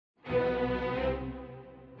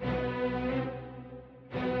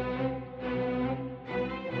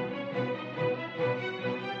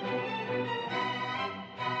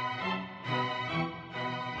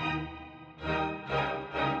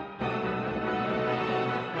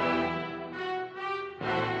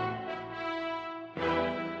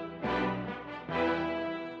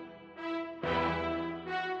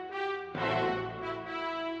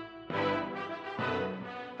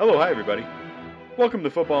Hello, hi everybody. Welcome to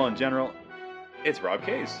Football in General. It's Rob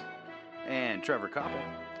Case. And Trevor Koppel.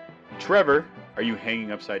 Trevor, are you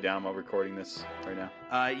hanging upside down while recording this right now?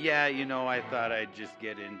 Yeah, I thought I'd just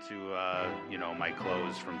get into, my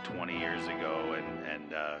clothes from 20 years ago and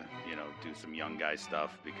do some young guy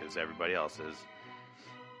stuff because everybody else is.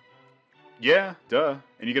 Yeah, duh.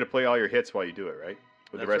 And you get to play all your hits while you do it, right?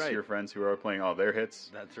 With That's the rest right. of your friends who are playing all their hits.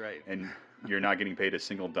 That's right. And you're not getting paid a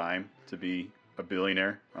single dime to be a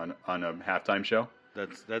billionaire on a halftime show.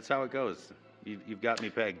 That's how it goes. You've got me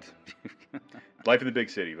pegged. Life in the big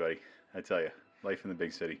city, buddy. I tell you, life in the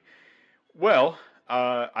big city. Well,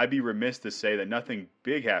 I'd be remiss to say that nothing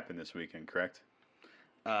big happened this weekend, correct?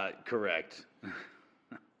 Correct.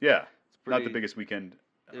 Yeah, not the biggest weekend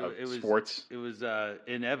of sports. It was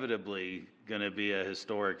inevitably going to be a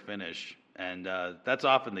historic finish, and that's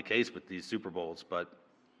often the case with these Super Bowls. But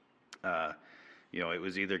it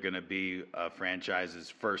was either going to be a franchise's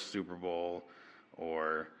first Super Bowl,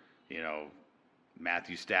 or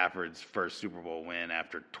Matthew Stafford's first Super Bowl win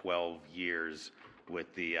after 12 years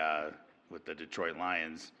with the Detroit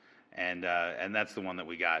Lions, and that's the one that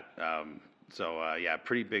we got.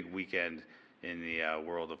 Pretty big weekend in the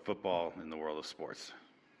world of football, in the world of sports.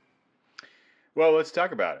 Well, let's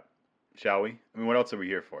talk about it, shall we? I mean, what else are we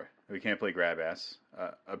here for? We can't play grab ass,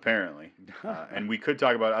 apparently. And we could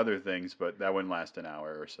talk about other things, but that wouldn't last an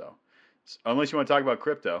hour or so. Unless you want to talk about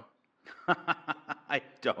crypto. I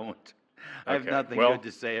don't. I have nothing good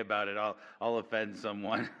to say about it. I'll offend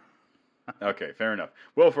someone. Okay, fair enough.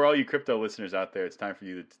 Well, for all you crypto listeners out there, it's time for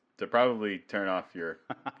you to probably turn off your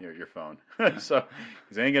phone. So,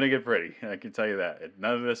 because it ain't going to get pretty. I can tell you that.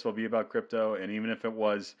 None of this will be about crypto, and even if it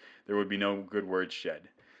was, there would be no good words shed.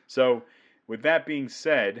 So, with that being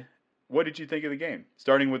said, what did you think of the game,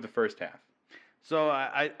 starting with the first half? So,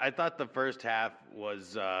 I thought the first half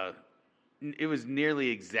was it was nearly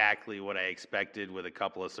exactly what I expected, with a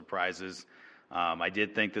couple of surprises. I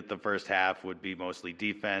did think that the first half would be mostly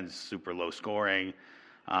defense, super low scoring.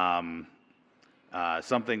 Something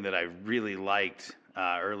that I really liked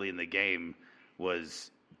early in the game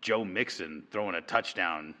was Joe Mixon throwing a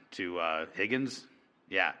touchdown to Higgins.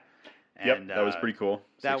 Yeah. And, that was pretty cool.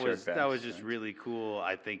 That was just really cool.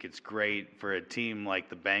 I think it's great for a team like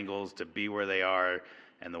the Bengals to be where they are,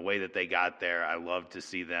 and the way that they got there. I love to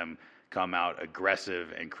see them come out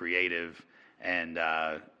aggressive and creative, and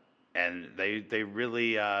they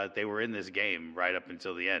really they were in this game right up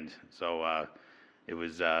until the end. So it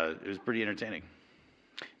was pretty entertaining.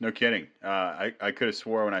 No kidding. I could have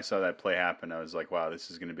swore when I saw that play happen, I was like, wow,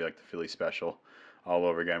 this is going to be like the Philly special all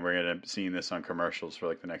over again. We're going to end up seeing this on commercials for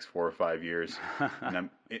like the next 4 or 5 years.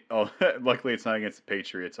 And luckily it's not against the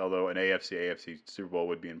Patriots, although an AFC Super Bowl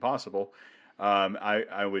would be impossible. I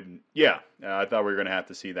thought we were going to have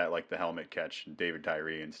to see that, like the helmet catch, and David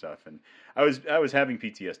Tyree and stuff. And I was having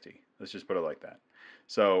PTSD. Let's just put it like that.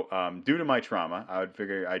 So due to my trauma, I would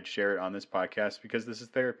figure I'd share it on this podcast because this is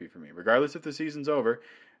therapy for me, regardless if the season's over.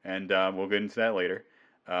 And we'll get into that later,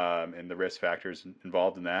 and the risk factors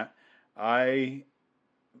involved in that. I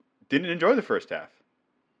didn't enjoy the first half.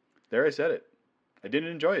 There, I said it. I didn't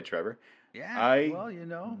enjoy it, Trevor. Yeah,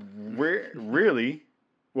 Really...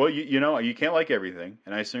 Well, you can't like everything,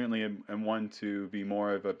 and I certainly am one to be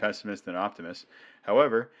more of a pessimist than optimist.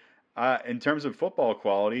 However, in terms of football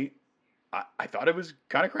quality, I thought it was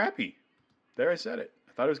kind of crappy. There, I said it.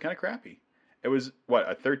 I thought it was kind of crappy. It was,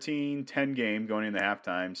 a 13-10 game going into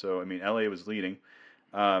halftime, so, I mean, LA was leading.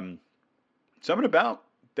 Something about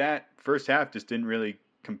that first half just didn't really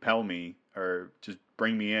compel me or just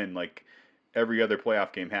bring me in like every other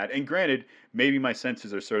playoff game had. And granted, maybe my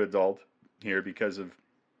senses are sort of dulled here because of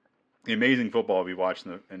the amazing football we watched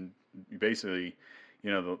and basically,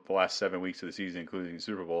 the last 7 weeks of the season, including the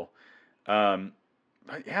Super Bowl.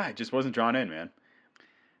 It just wasn't drawn in, man.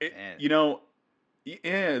 That's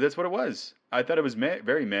what it was. I thought it was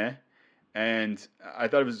very meh, and I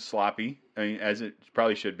thought it was sloppy. I mean, as it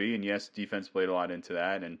probably should be. And yes, defense played a lot into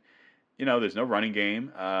that. And there's no running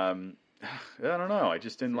game. I don't know. I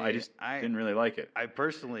just didn't. Didn't really like it. I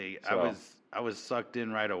personally, I was sucked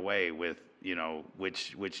in right away with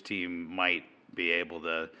which team might be able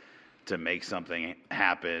to make something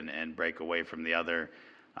happen and break away from the other.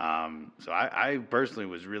 So I personally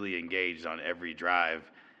was really engaged on every drive,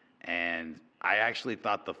 and I actually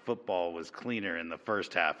thought the football was cleaner in the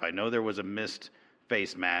first half. I know there was a missed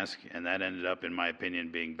face mask, and that ended up, in my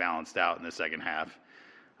opinion, being balanced out in the second half.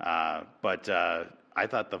 But I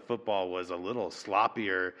thought the football was a little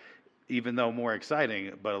sloppier, even though more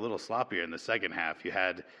exciting, but a little sloppier in the second half. You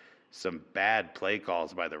had some bad play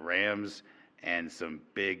calls by the Rams and some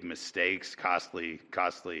big mistakes, costly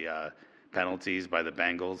penalties by the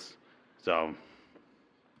Bengals. So,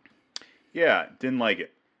 Yeah, didn't like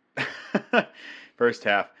it. First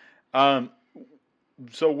half. Um,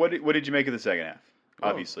 so what did you make of the second half? well,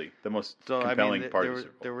 Obviously, the most so I mean, compelling part there of the was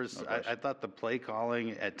Super Bowl. there was No I question. thought the play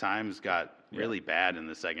calling at times got Yeah, really bad in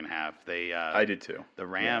the second half. I did too. The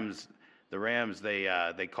Yeah, Rams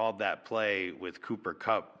they called that play with Cooper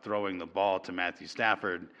Kupp throwing the ball to Matthew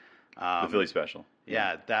Stafford. the Philly special.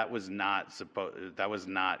 Yeah, Yeah, that was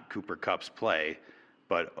not Cooper Kupp's play,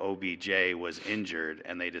 but OBJ was injured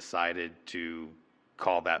and they decided to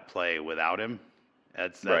call that play without him.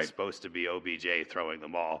 That's right. supposed to be OBJ throwing the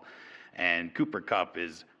ball, and Cooper Kupp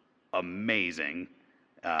is amazing.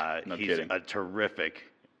 No He's kidding. a terrific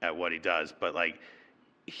at what he does, but like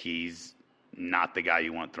he's not the guy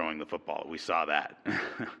you want throwing the football. We saw that.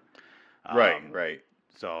 Right, um, right.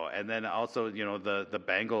 so, and then also, the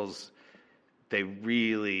Bengals, they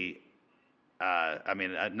really, I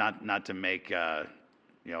mean, not to make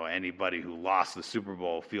anybody who lost the Super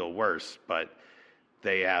Bowl feel worse, but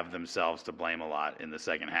they have themselves to blame a lot in the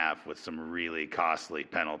second half with some really costly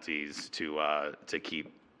penalties to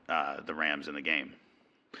keep the Rams in the game.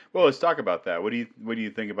 Well, let's talk about that. What do you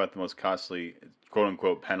think about the most costly quote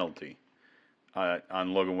unquote penalty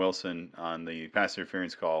on Logan Wilson on the pass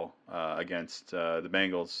interference call against the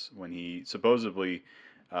Bengals when he supposedly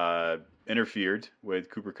interfered with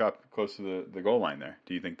Cooper Kupp close to the goal line there?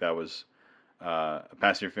 Do you think that was a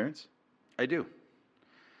pass interference? I do.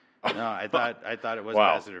 No, I thought it was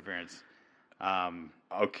Wow. pass interference. Um,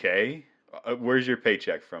 Okay. Where's your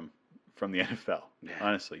paycheck from the NFL? Yeah.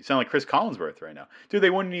 Honestly, you sound like Chris Collinsworth right now, dude.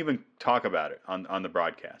 They wouldn't even talk about it on the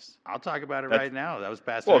broadcast. I'll talk about it That's- right now. That was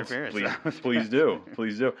pass Well, interference. please do,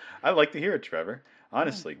 please do. I'd like to hear it, Trevor.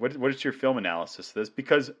 Honestly, what is your film analysis of this?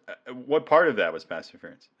 Because what part of that was pass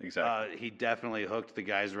interference exactly? He definitely hooked the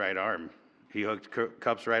guy's right arm. He hooked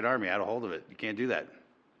Kupp's right arm. He had a hold of it. You can't do that.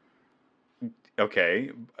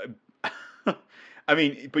 Okay, I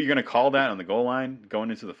mean, but you're going to call that on the goal line going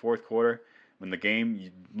into the fourth quarter when the game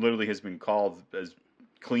literally has been called as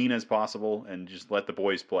clean as possible and just let the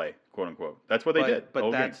boys play, quote unquote. That's what they did. the But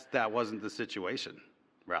whole game. that wasn't the situation,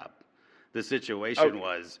 Rob. The situation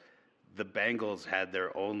was the Bengals had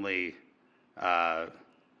their only, the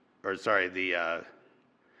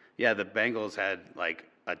Bengals had like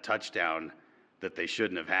a touchdown that they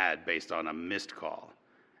shouldn't have had based on a missed call.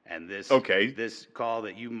 And this call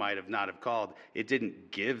that you might have not have called, it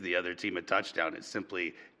didn't give the other team a touchdown. It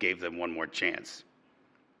simply gave them one more chance.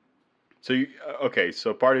 So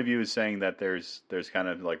so part of you is saying that there's kind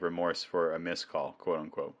of like remorse for a missed call, quote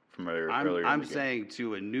unquote, from earlier in the game. I'm saying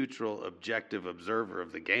to a neutral, objective observer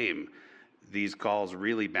of the game, these calls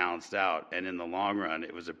really balanced out, and in the long run,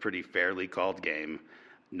 it was a pretty fairly called game.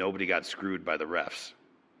 Nobody got screwed by the refs.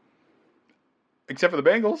 Except for the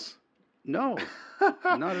Bengals. No,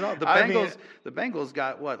 not at all. The Bengals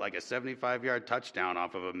got like a 75-yard touchdown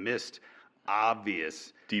off of a missed,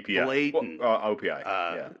 obvious, DPI, blatant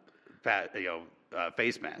OPI,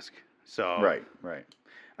 face mask. So right.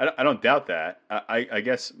 I don't doubt that. I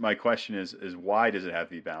guess my question is why does it have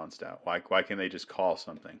to be balanced out? Why can't they just call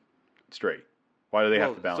something straight? Why do they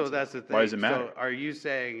have to balance? So that's the thing. Why does it matter? So are you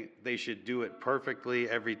saying they should do it perfectly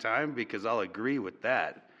every time? Because I'll agree with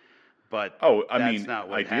that. But that's not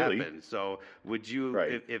what ideally. happened. So would you,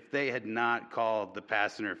 Right. if they had not called the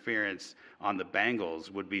pass interference on the Bengals,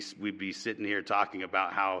 we'd be sitting here talking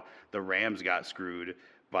about how the Rams got screwed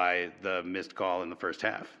by the missed call in the first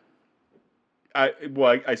half.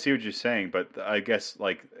 I see what you're saying, but I guess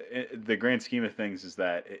like the grand scheme of things is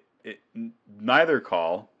that neither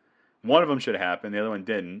call, one of them should happen, the other one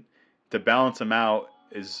didn't. To balance them out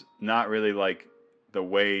is not really like the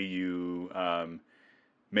way you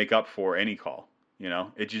make up for any call. You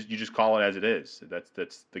just call it as it is.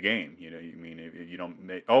 That's the game. If you don't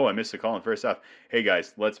make, I missed the call in the first half. Hey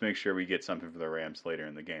guys, let's make sure we get something for the Rams later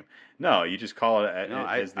in the game. No, you just call it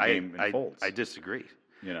as the game unfolds. I disagree.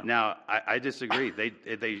 You know. Now I disagree.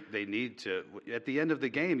 They need to, at the end of the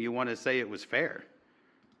game, you want to say it was fair,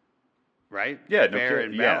 right? Yeah, fair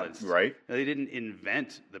and balanced. Yeah, right. Now, they didn't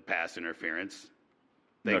invent the pass interference.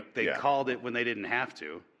 They Yeah. called it when they didn't have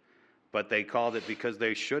to, but they called it because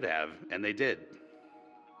they should have, and they did.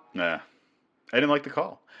 Nah, I didn't like the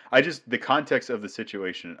call. The context of the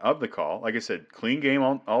situation of the call. Like I said, clean game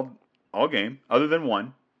all game, other than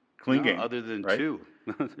one. Clean game. Other than right? two.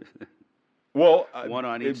 Well, one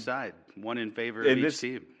on each side. One in favor of each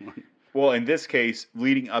team. Well, in this case,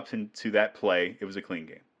 leading up to that play, it was a clean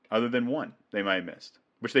game. Other than one, they might have missed,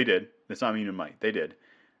 which they did. That's not mean it might. They did.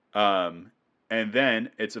 And then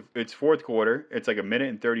it's fourth quarter. It's like a minute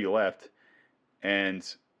and 30 left, and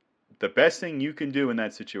the best thing you can do in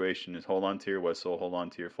that situation is hold on to your whistle, hold on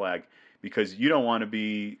to your flag, because you don't want to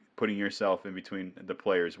be putting yourself in between the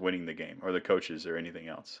players winning the game or the coaches or anything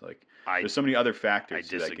else. Like there's so many other factors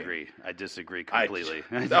to that game. I disagree completely.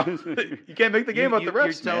 You can't make the game about the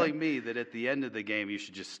refs. You're telling me that at the end of the game you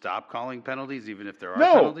should just stop calling penalties, even if there are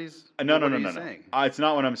no. penalties? No. Saying? It's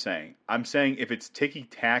not what I'm saying. I'm saying if it's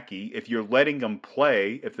ticky-tacky, if you're letting them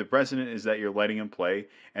play, if the precedent is that you're letting them play,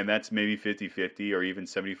 and that's maybe 50-50 or even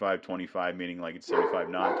 75-25, meaning like it's 75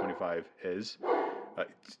 not, 25 is,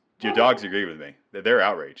 your dogs agree with me. They're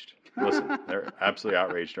outraged. Listen, they're absolutely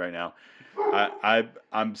outraged right now.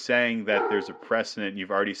 I'm saying that there's a precedent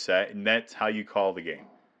you've already set, and that's how you call the game.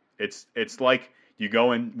 It's like you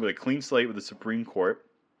go in with a clean slate with the Supreme Court.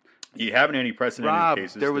 You haven't any precedent Rob,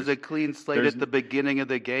 cases. There was a clean slate at the beginning of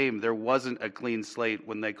the game. There wasn't a clean slate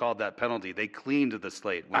when they called that penalty. They cleaned the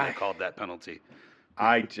slate when they called that penalty.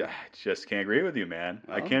 I just can't agree with you, man.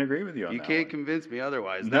 Well, I can't agree with you on that. You can't convince me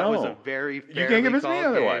otherwise. No. That was a very fairly You can't convince me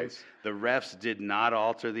otherwise. Game. The refs did not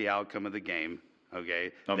alter the outcome of the game.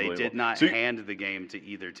 Okay, they did not hand the game to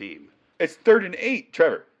either team. It's 3rd and 8,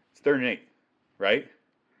 Trevor. It's 3rd and 8, right?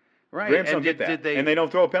 Right. Rams don't get that, and they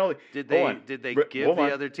don't throw a penalty. Did they give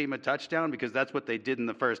the other team a touchdown? Because that's what they did in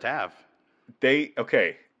the first half.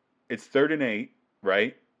 It's 3rd and 8,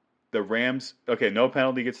 right? The Rams, no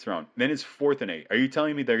penalty gets thrown. Then it's 4th and 8. Are you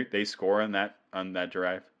telling me they score on that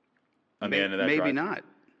drive? The end of that drive? Maybe not.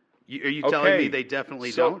 Are you telling me they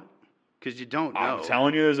definitely don't? Because you don't know. I'm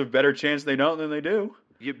telling you there's a better chance they don't than they do.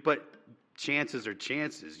 But chances are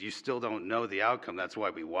chances. You still don't know the outcome. That's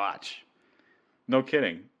why we watch. No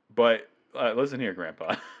kidding. But listen here,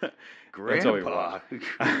 Grandpa. Grandpa.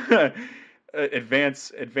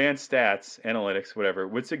 Advanced stats, analytics, whatever,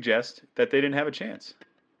 would suggest that they didn't have a chance.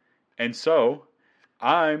 And so,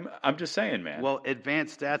 I'm just saying, man. Well,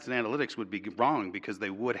 advanced stats and analytics would be wrong because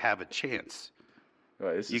they would have a chance.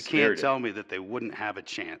 You can't tell me that they wouldn't have a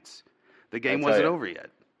chance. The game wasn't over yet.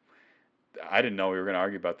 I didn't know we were going to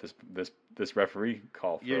argue about this referee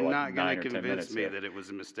call for You're like 9 or 10 minutes. You're not going to convince me that it was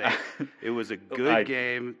a mistake. It was a good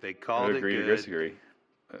game. They called it good. Agree to disagree.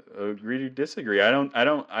 Agree to disagree. I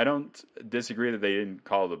don't disagree that they didn't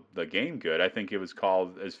call the game good. I think it was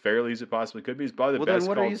called as fairly as it possibly could be. It's probably the best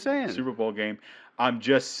called Super Bowl game. I'm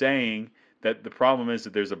just saying that the problem is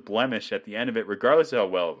that there's a blemish at the end of it, regardless of how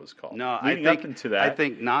well it was called. No, I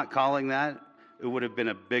think not calling that, it would have been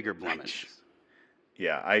a bigger blemish.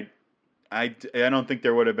 I don't think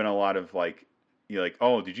there would have been a lot of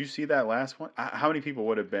oh, did you see that last one? How many people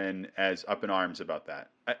would have been as up in arms about that?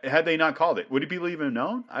 Had they not called it, would people even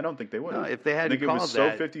known? I don't think they would have. No, if they hadn't called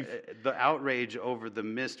that, the outrage over the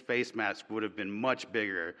missed face mask would have been much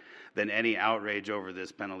bigger than any outrage over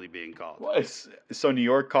this penalty being called. Well, so New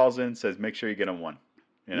York calls in and says, make sure you get them one.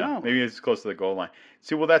 No. Maybe it's close to the goal line.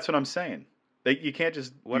 See, well, that's what I'm saying. You can't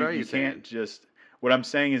just. What are you saying? Can't just. What I'm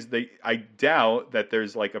saying is I doubt that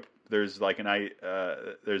there's an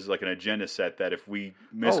agenda set that if we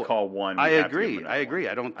miscall one, I agree. I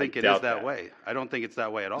don't think it is that way. I don't think it's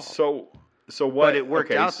that way at all. So what? But it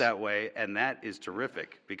worked out that way, and that is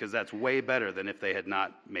terrific because that's way better than if they had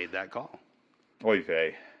not made that call. Oy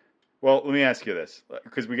vey. Well, let me ask you this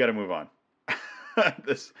because we got to move on.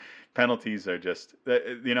 This penalties are just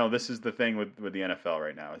this is the thing with the NFL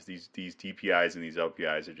right now is these DPIs and these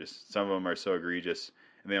LPIs are just, some of them are so egregious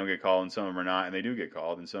and they don't get called, and some of them are not, and they do get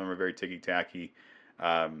called, and some of them are very ticky-tacky.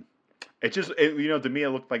 To me, it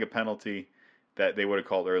looked like a penalty that they would have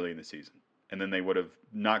called early in the season, and then they would have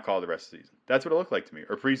not called the rest of the season. That's what it looked like to me,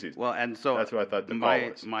 or preseason. Well, and so that's what I thought the call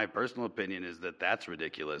was. My personal opinion is that that's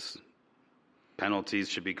ridiculous. Penalties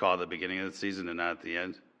should be called at the beginning of the season and not at the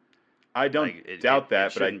end. I don't doubt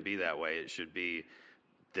that, but it shouldn't be that way. It should be,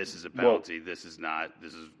 this is a penalty, this is not,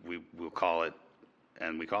 we'll call it,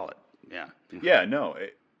 and we call it. Yeah. Yeah, no.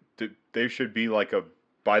 There should be like a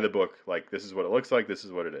by the book, like this is what it looks like, this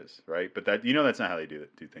is what it is, right? But that's not how they do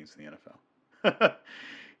things in the NFL.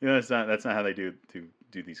 That's not how they do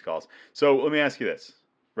these calls. So let me ask you this,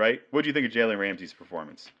 right? What do you think of Jalen Ramsey's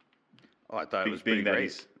performance? Oh, I thought it was pretty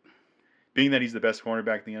great. Being that he's the best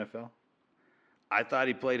cornerback in the NFL? I thought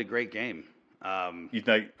he played a great game. You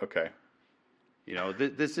think, okay.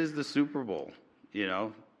 This is the Super Bowl.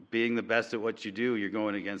 Being the best at what you do, you're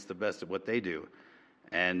going against the best at what they do.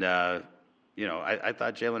 And, I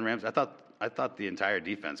thought Jalen Ramsey, I thought the entire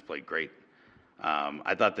defense played great.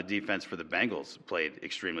 I thought the defense for the Bengals played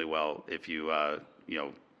extremely well if you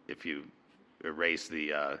erase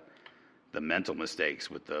the mental mistakes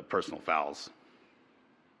with the personal fouls.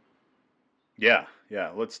 Yeah.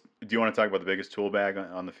 Do you want to talk about the biggest tool bag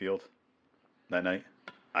on the field that night?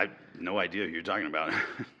 I have no idea who you're talking about.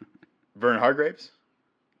 Vernon Hargreaves?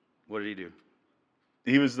 What did he do?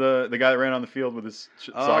 He was the guy that ran on the field with his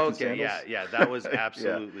socks and sandals. Yeah, that was Yeah.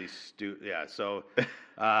 absolutely stupid. Yeah, so,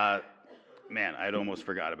 man, I'd almost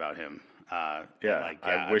forgot about him. Yeah,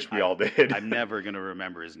 I wish we all did. I'm never gonna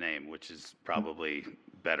remember his name, which is probably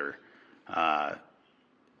better.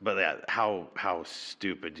 But yeah, how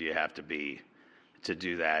stupid do you have to be to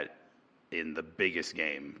do that in the biggest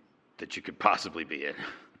game that you could possibly be in?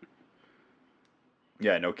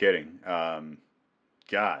 Yeah, no kidding.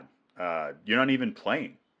 God, you're not even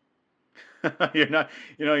playing. You're not,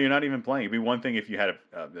 you're not even playing. It'd be one thing if you had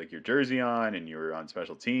like your jersey on and you were on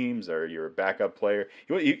special teams or you're a backup player.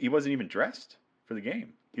 He wasn't even dressed for the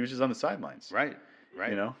game. He was just on the sidelines. Right.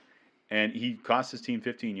 And he cost his team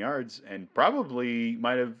 15 yards and probably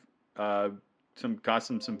might have cost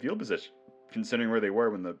them some field position, considering where they were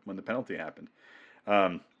when the penalty happened.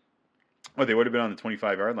 Well, they would have been on the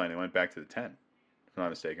 25-yard line. They went back to the 10, if I'm not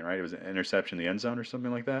mistaken, right? It was an interception in the end zone or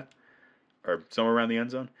something like that, or somewhere around the end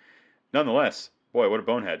zone. Nonetheless, boy, what a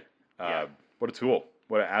bonehead. Yeah. What a tool.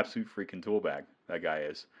 What an absolute freaking tool bag that guy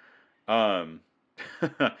is.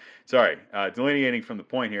 Sorry, delineating from the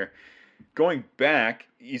point here. Going back,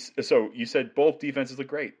 so you said both defenses look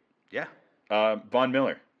great. Yeah. Von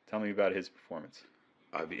Miller, tell me about his performance.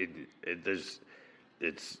 I mean, it's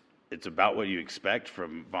about what you expect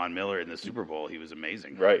from Von Miller in the Super Bowl. He was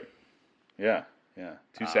amazing. Right. Yeah.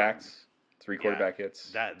 2 sacks, 3 quarterback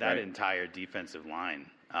hits. That right? entire defensive line,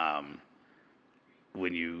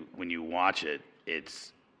 when you watch it,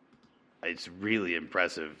 it's really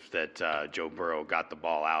impressive that Joe Burrow got the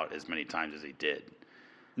ball out as many times as he did.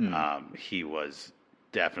 He was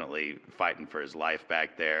definitely fighting for his life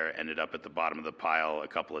back there. Ended up at the bottom of the pile a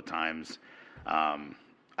couple of times.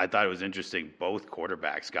 I thought it was interesting. Both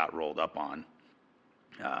quarterbacks got rolled up on.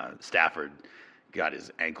 Stafford got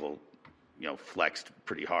his ankle, flexed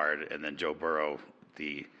pretty hard, and then Joe Burrow,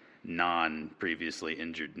 the non-previously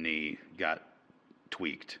injured knee, got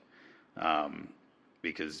tweaked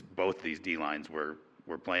because both these D lines were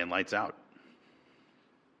playing lights out.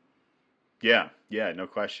 Yeah, no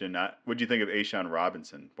question. What do you think of A'Shaun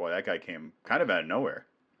Robinson? Boy, that guy came kind of out of nowhere.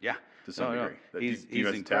 Yeah, to some degree. He's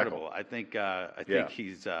incredible. I think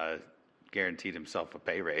he's guaranteed himself a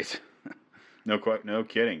pay raise. No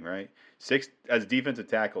kidding, right? 6 as a defensive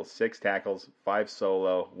tackle, 6 tackles, 5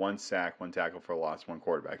 solo, 1 sack, 1 tackle for a loss, 1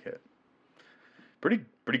 quarterback hit. Pretty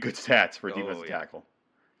good stats for a defensive tackle.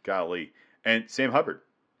 Golly. And Sam Hubbard,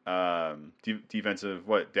 defensive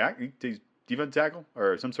defensive tackle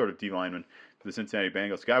or some sort of D lineman for the Cincinnati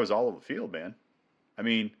Bengals. The guy was all over the field, man. I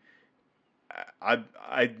mean,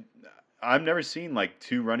 I've never seen like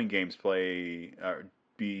 2 running games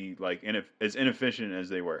be like as inefficient as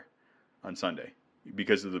they were on Sunday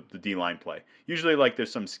because of the D line play. Usually, like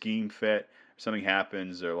there's some scheme fit, something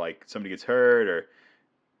happens, or like somebody gets hurt, or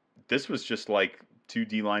this was just like 2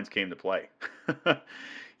 D lines came to play, and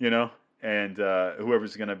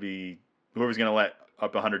whoever's gonna let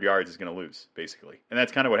up 100 yards is gonna lose, basically, and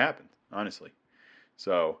that's kind of what happened, honestly.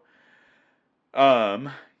 So,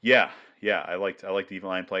 yeah, I liked the D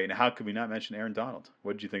line play, and how could we not mention Aaron Donald?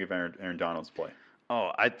 What did you think of Aaron Donald's play?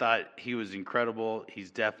 Oh, I thought he was incredible.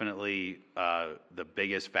 He's definitely the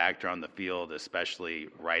biggest factor on the field, especially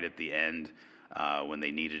right at the end when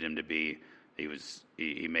they needed him to be.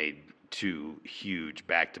 He made 2 huge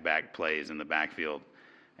back-to-back plays in the backfield,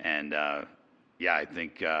 and I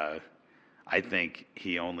think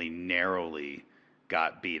he only narrowly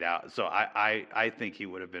got beat out. So I think he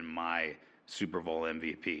would have been my Super Bowl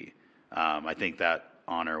MVP. I think that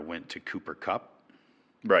honor went to Cooper Kupp.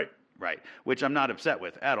 Right, which I'm not upset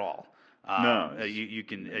with at all. No, you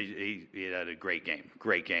can. He had a great game.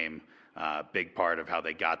 Big part of how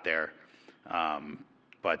they got there.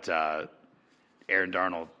 But Aaron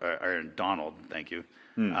Donald, thank you.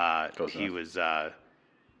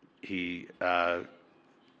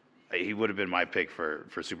 He would have been my pick for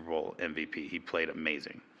Super Bowl MVP. He played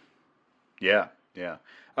amazing. Yeah.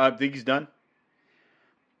 Think he's done?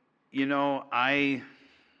 I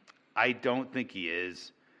don't think he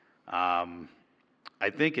is. I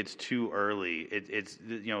think it's too early. It's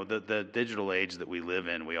the digital age that we live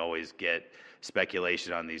in. We always get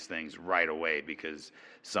speculation on these things right away because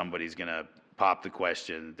somebody's gonna pop the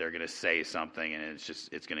question. They're gonna say something, and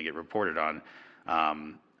it's gonna get reported on.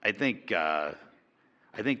 I think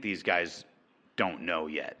these guys don't know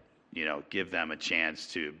yet. Give them a chance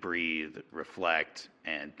to breathe, reflect,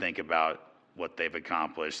 and think about what they've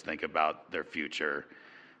accomplished. Think about their future.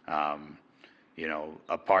 A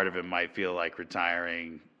part of him might feel like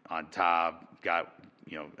retiring on top,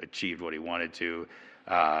 achieved what he wanted to.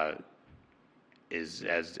 Has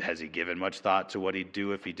he given much thought to what he'd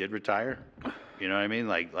do if he did retire? You know what I mean?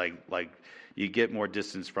 Like you get more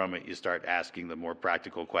distance from it. You start asking the more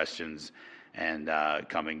practical questions and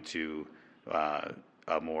coming to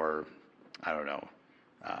a more, I don't know,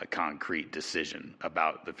 concrete decision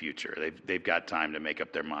about the future. They've got time to make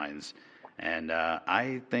up their minds, and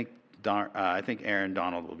I think Aaron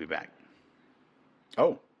Donald will be back.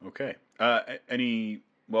 Oh, okay.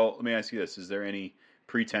 Well, let me ask you this: is there any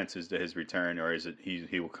pretenses to his return, or is it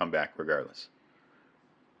he will come back regardless?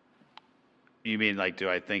 You mean like, do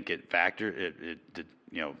I think it did,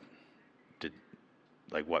 did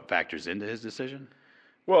like what factors into his decision?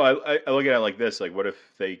 Well, I look at it like this: like, what if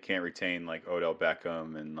they can't retain like Odell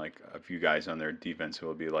Beckham and like a few guys on their defense who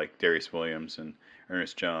will be like Darius Williams and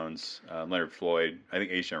Ernest Jones, Leonard Floyd. I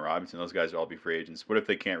think Asian Robinson. Those guys will all be free agents. What if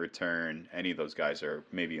they can't return any of those guys, or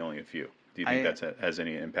maybe only a few? Do you think that has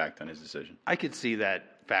any impact on his decision? I could see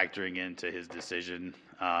that factoring into his decision,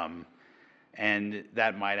 and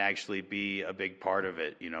that might actually be a big part of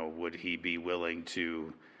it. Would he be willing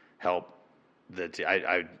to help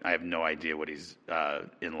I have no idea what he's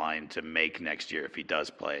in line to make next year if he does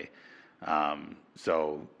play.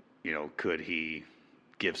 So, could he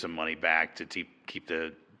give some money back to keep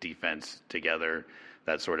the defense together,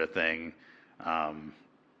 that sort of thing?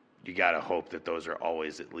 You got to hope that those are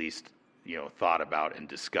always at least thought about and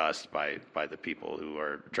discussed by the people who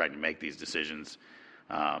are trying to make these decisions.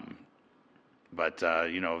 But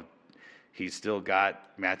he's still got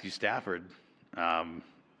Matthew Stafford, and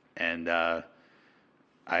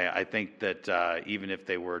I think that even if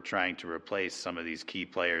they were trying to replace some of these key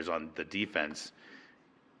players on the defense,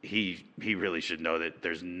 he really should know that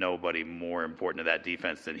there's nobody more important to that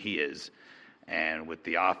defense than he is. And with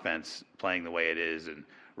the offense playing the way it is, and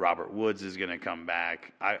Robert Woods is going to come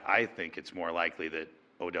back, I think it's more likely that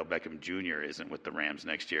Odell Beckham Jr. isn't with the Rams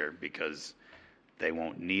next year because they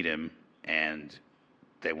won't need him and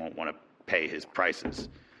they won't want to pay his prices.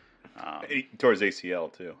 Towards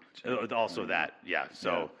ACL too. Also that, yeah.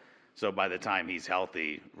 So by the time he's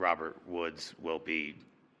healthy, Robert Woods will be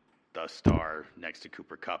the star next to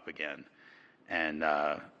Cooper Kupp again. And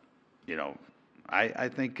I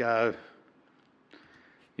think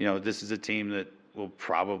this is a team that will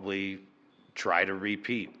probably try to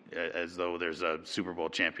repeat, as though there's a Super Bowl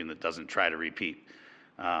champion that doesn't try to repeat.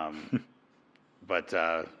 But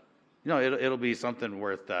it'll be something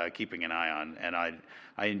worth keeping an eye on, and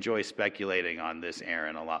I enjoy speculating on this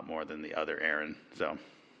Aaron a lot more than the other Aaron. So,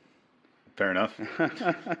 fair enough.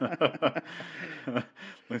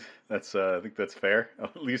 That's I think that's fair.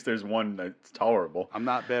 At least there's one that's tolerable. I'm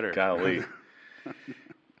not bitter. Golly.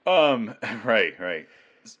 Right.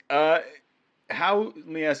 Let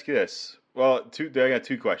me ask you this. Well, I got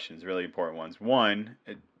two questions, really important ones. One,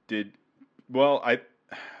 I'm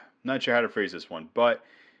not sure how to phrase this one, but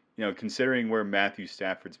considering where Matthew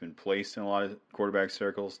Stafford's been placed in a lot of quarterback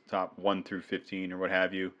circles, top 1 through 15 or what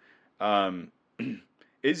have you,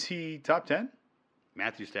 is he top 10?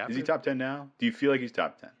 Matthew Stafford? Is he top 10 now? Do you feel like he's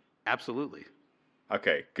top 10? Absolutely.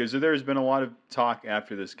 Okay, because there's been a lot of talk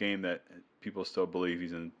after this game that people still believe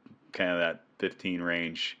he's in kind of that 15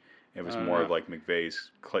 range. It was more of like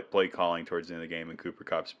McVay's play calling towards the end of the game and Cooper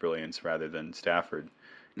Kupp's brilliance rather than Stafford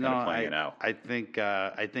playing it out. I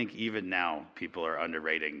think even now people are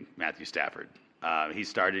underrating Matthew Stafford. He's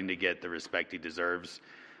starting to get the respect he deserves,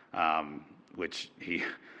 which he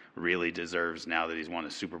really deserves now that he's won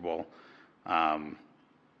a Super Bowl.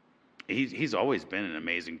 He's always been an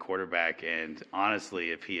amazing quarterback, and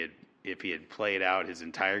honestly, if he had played out his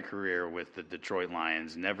entire career with the Detroit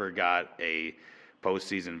Lions, never got a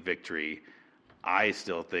postseason victory, I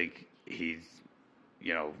still think he's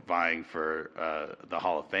vying for the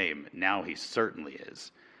Hall of Fame. Now he certainly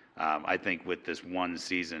is. I think with this one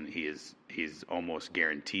season, he's almost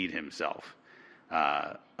guaranteed himself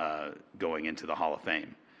going into the Hall of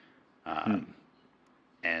Fame.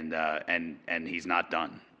 And he's not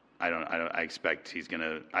done. I expect he's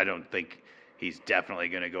gonna. I don't think he's definitely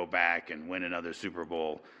gonna go back and win another Super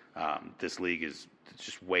Bowl. This league is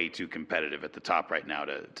just way too competitive at the top right now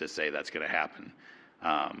to say that's gonna happen.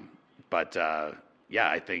 But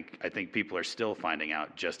I think people are still finding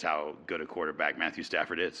out just how good a quarterback Matthew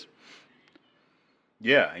Stafford is.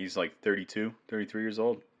 Yeah, he's like 32, 33 years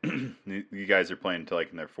old. You guys are playing until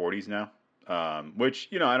like in their 40s now. Which,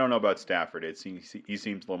 I don't know about Stafford. He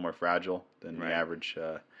seems a little more fragile than the average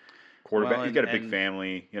quarterback. Well, he's got a big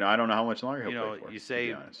family. I don't know how much longer he'll play for. You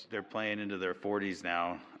say they're playing into their 40s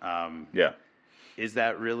now. Yeah. Is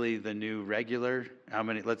that really the new regular? How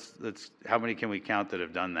many? How many can we count that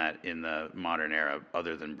have done that in the modern era,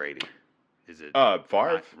 other than Brady? Is it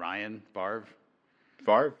Favre? Ryan Favre?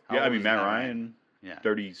 Favre? How Yeah, old is Matt Matt Ryan. Yeah.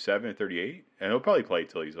 37 or 38, and he'll probably play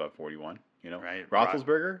till he's about 41. Right.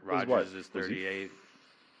 Roethlisberger was what? Rodgers is 38.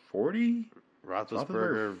 40?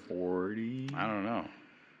 Roethlisberger 40? I don't know.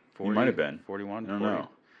 40, he might have been 41. I don't 40. know.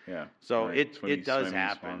 Yeah. So right. it does Swimmy,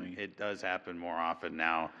 happen. Swami. It does happen more often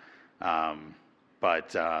now,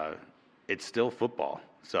 but it's still football.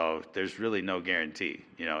 So there's really no guarantee.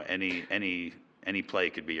 Any play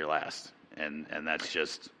could be your last, and that's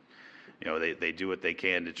just they do what they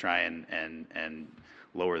can to try and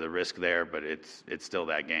lower the risk there, but it's still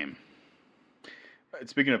that game.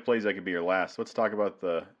 Speaking of plays that could be your last, let's talk about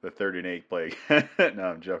the 3rd-and-8 play. No,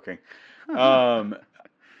 I'm joking.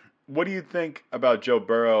 What do you think about Joe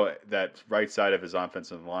Burrow, that right side of his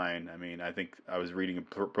offensive line? I mean, I think I was reading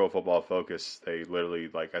Pro Football Focus. They literally,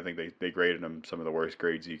 I think they graded him some of the worst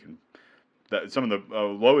grades you can, some of the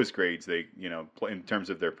lowest grades they, in terms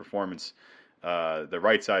of their performance, the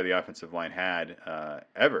right side of the offensive line had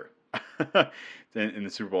ever in the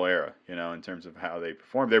Super Bowl era, in terms of how they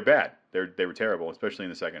performed. They're bad. They were terrible, especially in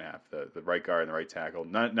the second half. The right guard and the right tackle,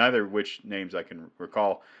 neither of which names I can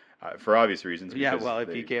recall. For obvious reasons. Yeah, well,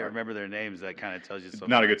 if you can't remember their names, that kind of tells you something.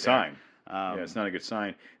 Not a good sign. It's not a good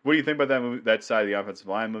sign. What do you think about that side of the offensive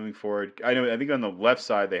line moving forward? I think on the left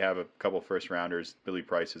side they have a couple first-rounders. Billy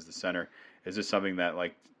Price is the center. Is this something that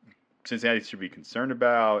Cincinnati should be concerned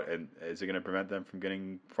about, and is it going to prevent them from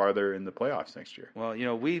getting farther in the playoffs next year? Well,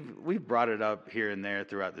 we've brought it up here and there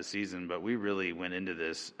throughout the season, but we really went into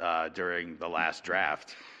this during the last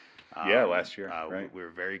draft. Last year. Right. We were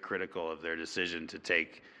very critical of their decision to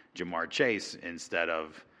take Jamar Chase instead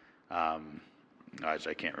of, I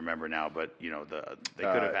can't remember now, but they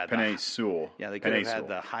could have had Penei Sewell. Yeah, they could have had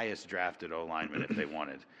the highest drafted O lineman if they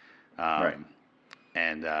wanted, right?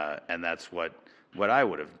 And that's what I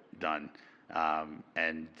would have done,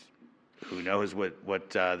 and who knows what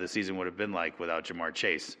the season would have been like without Jamar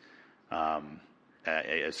Chase. I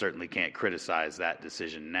certainly can't criticize that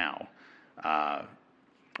decision now,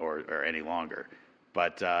 or any longer.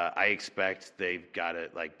 But I expect they've got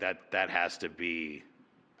it that has to be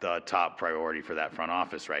the top priority for that front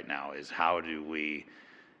office right now, is how do we,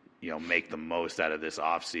 make the most out of this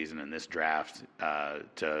offseason and this draft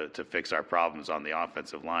to fix our problems on the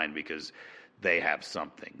offensive line, because they have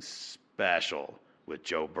something special with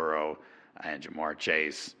Joe Burrow and Jamar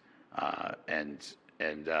Chase and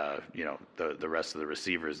the rest of the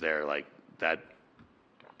receivers there, that.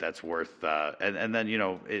 That's worth, and then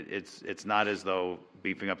it's not as though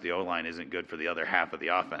beefing up the O-line isn't good for the other half of the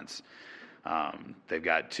offense. They've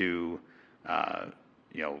got two,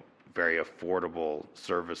 very affordable,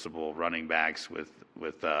 serviceable running backs with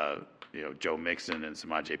Joe Mixon and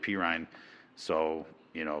Samaje Perine. So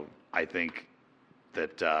I think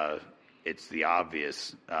that it's the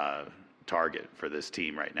obvious target for this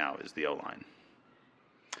team right now is the O-line.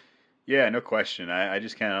 Yeah, no question. I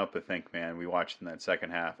just can't help but think, man, we watched in that second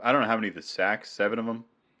half. I don't know how many of the sacks, 7 of them.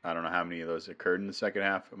 I don't know how many of those occurred in the second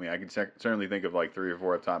half. I mean, I can certainly think of 3 or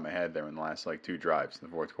 4 off the top of my head there in the last 2 drives in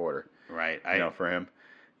the fourth quarter. Right. For him.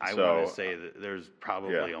 I want to say that there's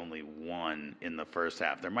probably only one in the first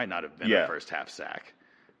half. There might not have been a first half sack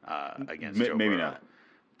against Joe maybe Burrow. Not.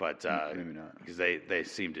 But maybe not, because they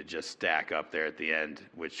seem to just stack up there at the end,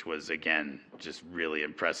 which was again just really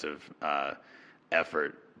impressive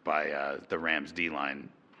effort by the Rams D-line,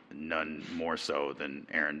 none more so than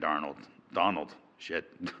Aaron Donald.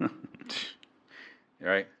 Shit.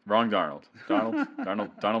 Right? Wrong Darnold. Donald.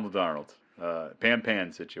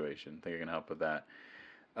 Pan situation. I think I can help with that.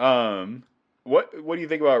 What do you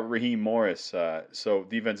think about Raheem Morris? So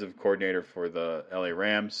defensive coordinator for the LA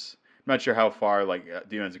Rams. I'm not sure how far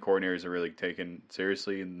defensive coordinators are really taken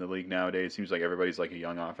seriously in the league nowadays. It seems like everybody's a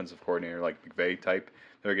young offensive coordinator, like McVay type.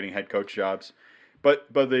 They're getting head coach jobs.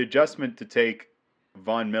 But the adjustment to take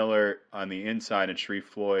Von Miller on the inside and Sharif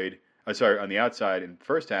Floyd, on the outside in the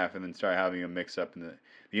first half, and then start having them mix up in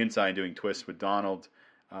the inside and doing twists with Donald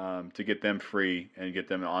to get them free and get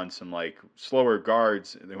them on some slower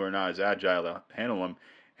guards who are not as agile to handle them,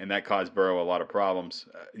 and that caused Burrow a lot of problems.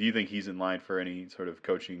 Do you think he's in line for any sort of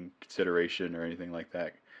coaching consideration or anything like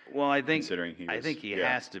that? Well, I think he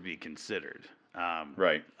has to be considered.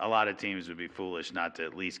 Right. A lot of teams would be foolish not to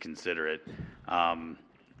at least consider it.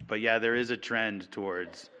 But yeah, there is a trend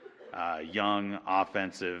towards young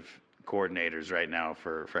offensive coordinators right now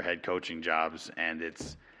for head coaching jobs, and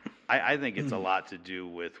I think it's a lot to do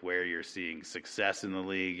with where you're seeing success in the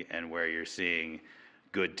league and where you're seeing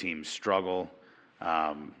good teams struggle.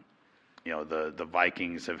 The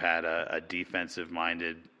Vikings have had a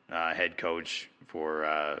defensive-minded head coach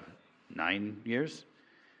for 9 years.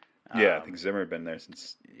 Yeah, I think Zimmer had been there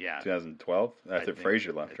since 2012 after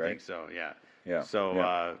Frazier left, right? I think so, yeah. Yeah.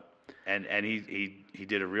 So, and he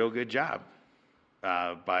did a real good job.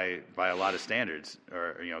 by a lot of standards,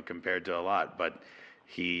 or compared to a lot, but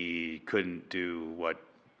he couldn't do what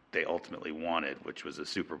they ultimately wanted, which was a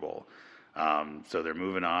Super Bowl. So they're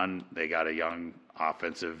moving on. They got a young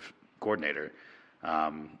offensive coordinator,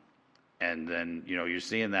 and then you're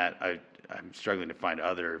seeing that. I'm struggling to find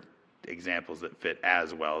other examples that fit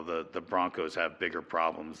as well. The Broncos have bigger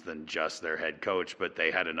problems than just their head coach, but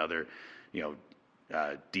they had another,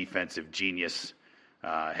 defensive genius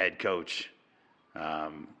head coach,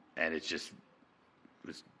 and it just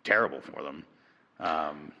was terrible for them.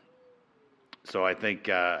 So I think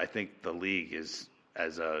the league is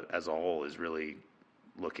as a whole is really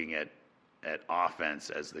looking at offense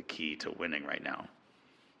as the key to winning right now.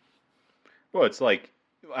 Well, it's like,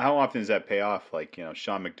 how often does that pay off? Like,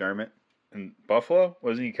 Sean McDermott in Buffalo,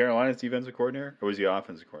 wasn't he Carolina's defensive coordinator, or was he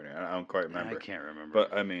offensive coordinator? I don't quite remember. I can't remember.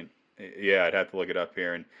 But I mean, yeah, I'd have to look it up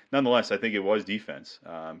here. And nonetheless, I think it was defense,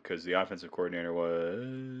 because the offensive coordinator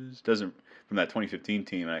doesn't from that 2015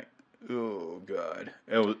 team. Oh God,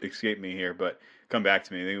 it escaped me here, but come back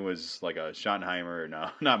to me. I think it was like a Schottenheimer, or no,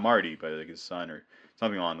 not Marty, but like his son or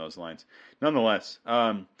something along those lines. Nonetheless,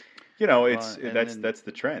 that's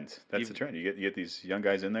the trend. That's the trend. You get these young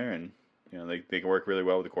guys in there, and they can work really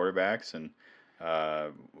well with the quarterbacks, and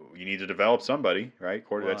you need to develop somebody, right?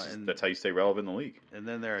 That's how you stay relevant in the league. And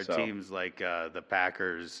then there are teams like the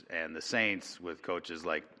Packers and the Saints with coaches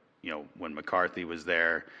like when McCarthy was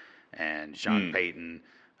there, and Sean Payton.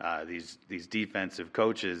 These defensive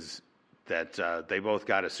coaches that they both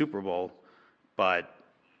got a Super Bowl, but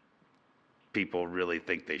people really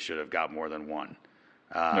think they should have got more than one.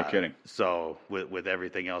 No kidding. So with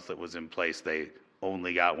everything else that was in place, they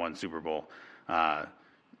only got one Super Bowl.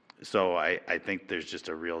 So I think there's just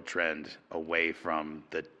a real trend away from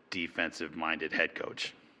the defensive-minded head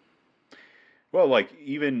coach. Well,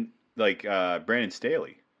 even Brandon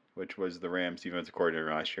Staley, which was the Rams defensive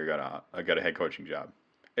coordinator last year, got a head coaching job.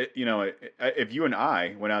 If you and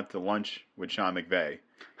I went out to lunch with Sean McVay,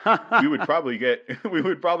 we would probably get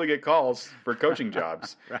calls for coaching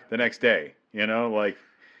jobs right. the next day. And I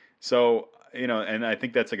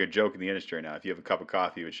think that's like a joke in the industry now. If you have a cup of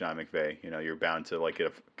coffee with Sean McVay, you're bound to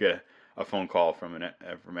get a phone call from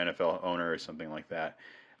NFL owner or something like that.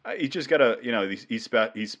 He's just got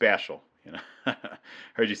he's special.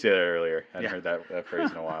 Heard you say that earlier. I hadn't heard that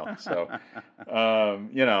phrase in a while. So,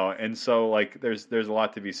 and so there's a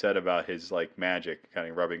lot to be said about his magic kind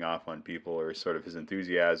of rubbing off on people, or sort of his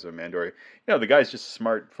enthusiasm, or the guy's just a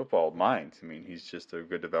smart football mind. I mean, he's just a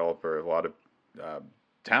good developer of a lot of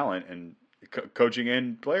talent, and coaching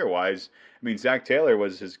and player wise. I mean, Zach Taylor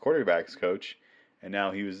was his quarterbacks coach, and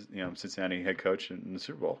now he was Cincinnati head coach in the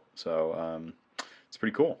Super Bowl. So it's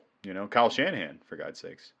pretty cool. Kyle Shanahan, for God's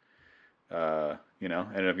sakes.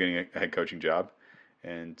 Ended up getting a head coaching job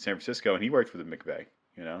in San Francisco, and he worked with McVay,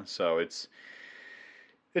 so it's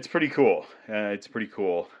pretty cool. It's pretty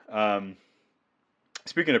cool.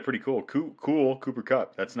 Speaking of pretty cool, Cooper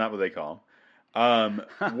Kupp. That's not what they call him.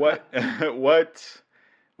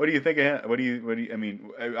 What do you think of him? I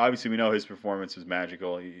mean, obviously we know his performance was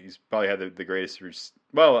magical. He's probably had the greatest,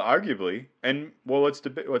 arguably, and let's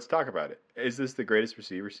talk about it. Is this the greatest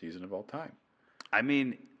receiver season of all time? I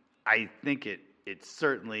mean, I think it's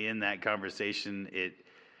certainly in that conversation. It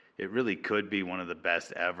really could be one of the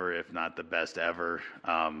best ever, if not the best ever.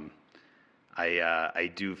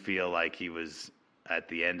 I do feel like he was at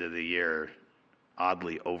the end of the year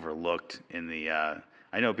oddly overlooked in the.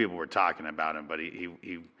 I know people were talking about him, but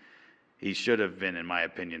he should have been, in my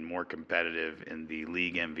opinion, more competitive in the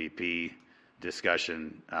league MVP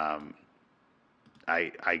discussion.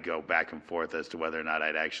 I go back and forth as to whether or not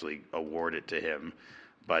I'd actually award it to him.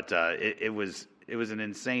 But it was an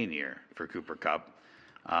insane year for Cooper Kupp.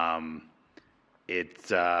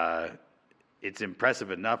 It's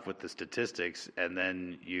impressive enough with the statistics, and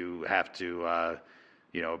then you have to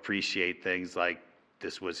appreciate things like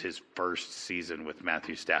this was his first season with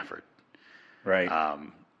Matthew Stafford. Right.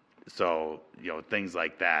 So things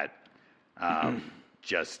like that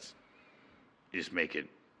just make it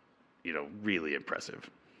really impressive.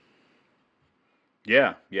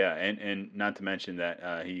 Yeah, and not to mention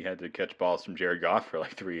that he had to catch balls from Jared Goff for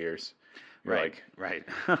 3 years. Right.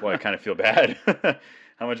 Well, I kind of feel bad.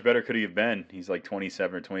 How much better could he have been? He's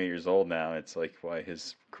 27 or 28 years old now. It's why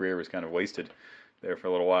his career was kind of wasted there for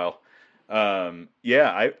a little while. I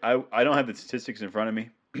don't have the statistics in front of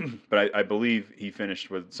me, but I believe he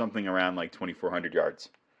finished with something around 2,400 yards.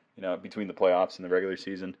 Between the playoffs and the regular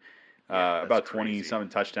season. About 20-something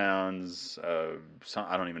touchdowns. I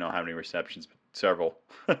don't even know how many receptions, but several.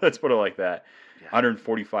 Let's put it like that. Yeah.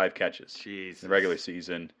 145 catches in the regular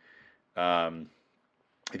season.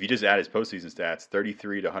 if you just add his postseason stats,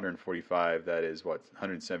 33 to 145, that is what,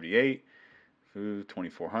 178,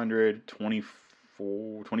 2,400,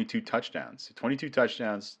 24, 22 touchdowns. 22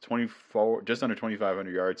 touchdowns, 24, just under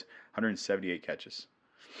 2,500 yards, 178 catches.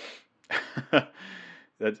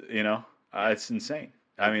 That's, it's insane.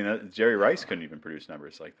 I mean, Jerry Rice couldn't even produce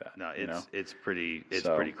numbers like that. No, it's pretty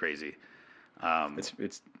crazy.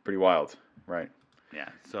 It's pretty wild, right? Yeah.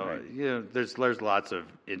 So right. There's lots of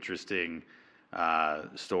interesting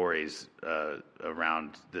stories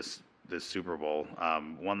around this Super Bowl.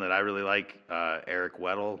 One that I really like, Eric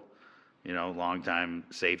Weddle, longtime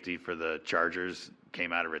safety for the Chargers,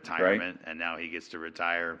 came out of retirement, and now he gets to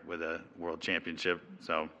retire with a world championship.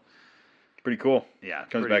 So pretty cool. Yeah,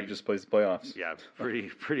 comes back and just plays the playoffs. Yeah,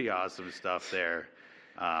 pretty awesome stuff there.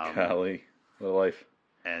 Golly, what a life.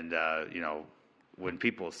 And when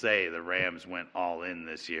people say the Rams went all in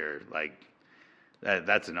this year, like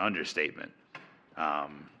that's an understatement,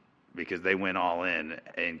 because they went all in,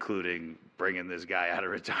 including bringing this guy out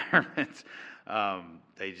of retirement.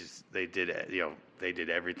 They did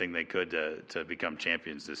everything they could to become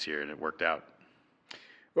champions this year, and it worked out.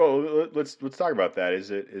 Well, let's talk about that. Is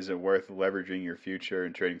it worth leveraging your future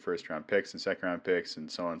and trading first round picks and second round picks and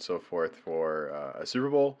so on and so forth for a Super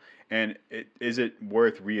Bowl? And is it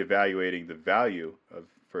worth reevaluating the value of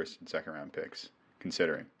first and second round picks?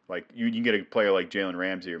 Considering, like, you can get a player like Jalen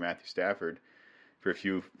Ramsey or Matthew Stafford for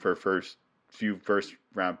few first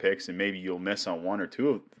round picks, and maybe you'll miss on one or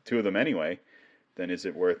two of them anyway. Then is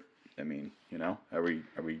it worth? I mean, are we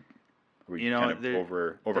kind of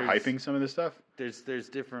overhyping some of this stuff? There's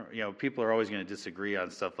different, people are always going to disagree on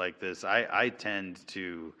stuff like this. I tend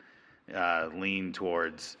to lean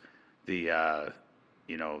towards the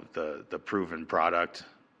proven product.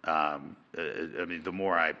 I mean, the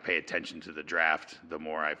more I pay attention to the draft, the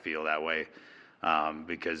more I feel that way,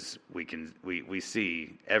 because we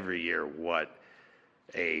see every year what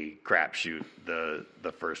a crapshoot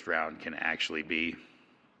the first round can actually be.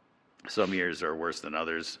 Some years are worse than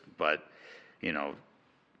others, but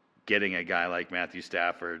getting a guy like Matthew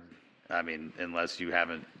Stafford, I mean, unless you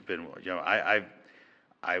haven't been,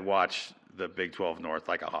 I watch the Big 12 North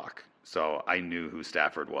like a hawk, so I knew who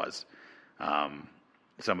Stafford was.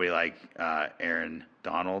 Somebody like Aaron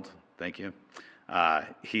Donald, thank you.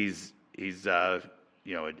 He's a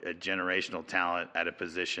generational talent at a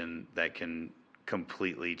position that can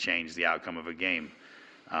completely change the outcome of a game.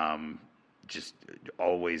 Just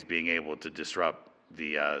always being able to disrupt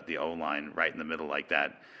the O-line right in the middle like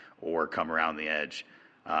that, or come around the edge,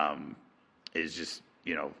 is just,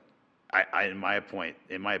 in my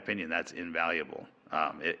opinion, that's invaluable.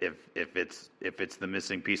 If it's the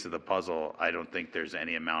missing piece of the puzzle, I don't think there's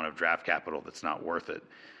any amount of draft capital that's not worth it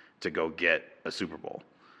to go get a Super Bowl.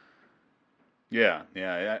 Yeah,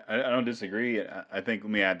 I don't disagree. I think,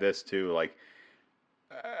 let me add this too. Like,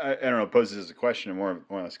 I don't know, pose this as a question or more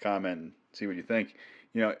or less comment and see what you think.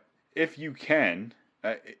 If you can,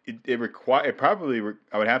 it probably,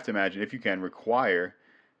 I would have to imagine, if you can, require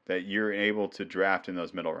that you're able to draft in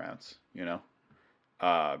those middle rounds.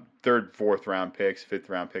 Third, fourth round picks, fifth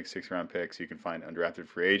round picks, sixth round picks. You can find undrafted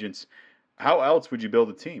free agents. How else would you build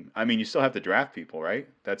a team? I mean, you still have to draft people, right?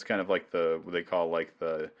 That's kind of like what they call like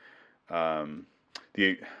the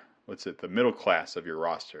middle class of your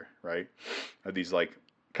roster, right? Are these like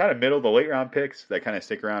kind of the late round picks that kind of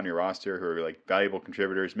stick around your roster, who are like valuable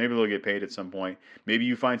contributors. Maybe they'll get paid at some point. Maybe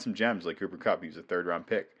you find some gems like Cooper Kupp. He's a third round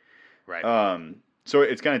pick. Right. So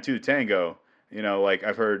it's kind of to the tango. Like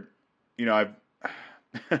I've heard, I've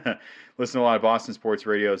listened to a lot of Boston sports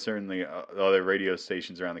radio, certainly other radio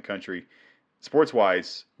stations around the country. Sports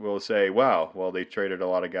wise, will say, wow, well, they traded a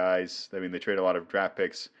lot of guys. I mean, they traded a lot of draft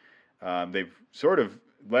picks. They've sort of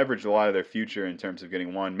leveraged a lot of their future in terms of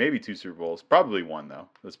getting one, maybe two Super Bowls. Probably one, though.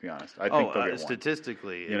 Let's be honest. I think they'll get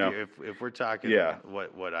statistically, one. If we're talking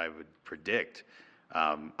what I would predict,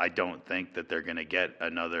 I don't think that they're going to get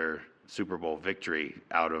another Super Bowl victory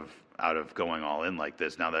out of going all in like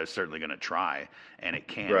this. Now they're certainly going to try, and it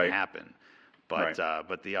can happen,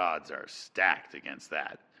 but the odds are stacked against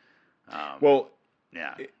that.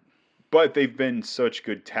 But they've been such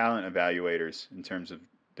good talent evaluators in terms of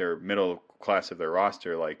their middle class of their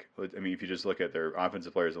roster. Like, I mean, if you just look at their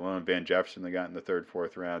offensive players alone, Van Jefferson they got in the third,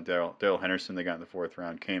 fourth round, Darrell Henderson they got in the fourth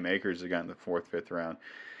round, Cam Akers they got in the fourth, fifth round,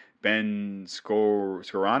 Ben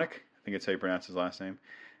Skowronek, I think it's how you pronounce his last name.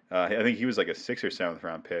 I think he was like a 6th or 7th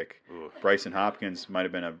round pick. Ooh. Bryson Hopkins might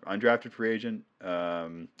have been an undrafted free agent.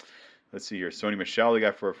 Let's see here. Sony Michel they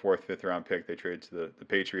got for a 4th, 5th round pick. They traded to the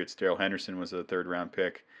Patriots. Darrell Henderson was a 3rd round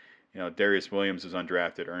pick. Darius Williams was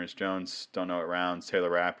undrafted. Ernest Jones, don't know what rounds. Taylor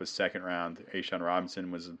Rapp was second round. A'Shaun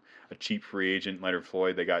Robinson was a cheap free agent. Leonard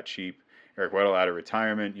Floyd, they got cheap. Eric Weddle out of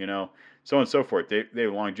retirement, so on and so forth. They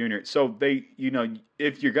Long Jr. So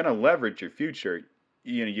if you're going to leverage your future,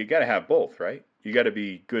 you got to have both, right? You got to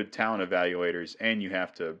be good talent evaluators, and you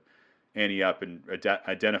have to ante up and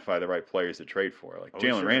identify the right players to trade for. Like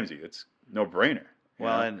Jalen Ramsey, it's no brainer.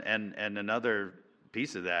 Well, and another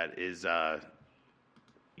piece of that is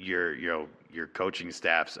your coaching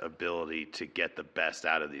staff's ability to get the best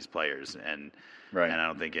out of these players, and right. And I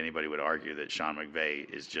don't think anybody would argue that Sean McVay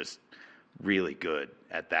is just really good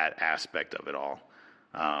at that aspect of it all.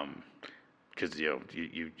 Because you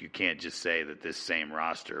can't just say that this same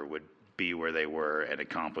roster would be where they were and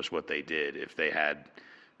accomplish what they did if they had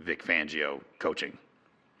Vic Fangio coaching.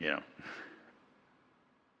 Yeah,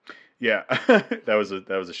 that was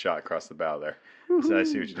a shot across the bow there. So I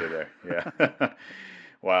see what you did there. Yeah.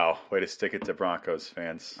 Wow, way to stick it to Broncos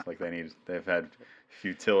fans. Like they've had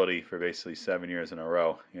futility for basically 7 years in a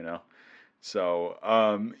row. So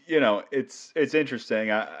it's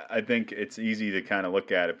interesting. I think it's easy to kind of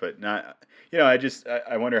look at it, but not.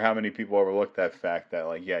 I wonder how many people overlook that fact that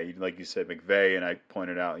like you said, McVay, and I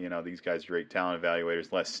pointed out these guys are great talent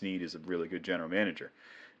evaluators. Les Snead is a really good general manager.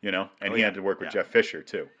 And he had to work with Jeff Fisher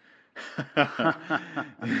too.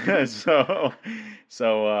 so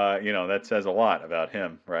that says a lot about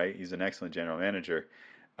him, right? He's an excellent general manager.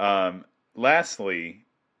 Lastly,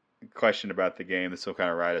 question about the game. This will kind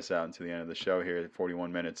of ride us out into the end of the show here,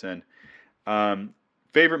 41 minutes in.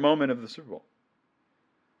 Favorite moment of the Super Bowl?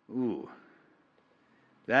 Ooh,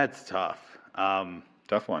 that's tough.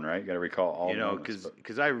 Tough one, right? You got to recall all.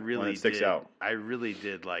 Because I really sticks out. I really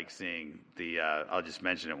did like seeing the. I'll just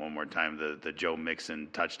mention it one more time. The Joe Mixon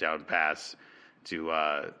touchdown pass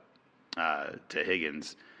to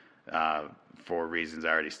Higgins for reasons I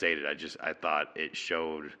already stated. I thought it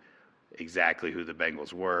showed exactly who the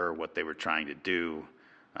Bengals were, what they were trying to do.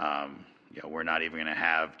 We're not even going to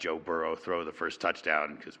have Joe Burrow throw the first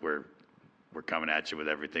touchdown because we're coming at you with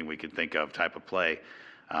everything we can think of type of play.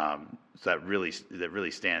 So that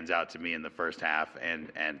really stands out to me in the first half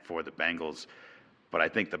and for the Bengals. But I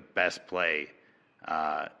think the best play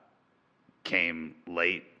came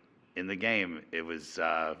late in the game. It was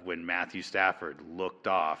when Matthew Stafford looked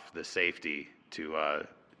off the safety to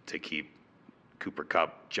keep Cooper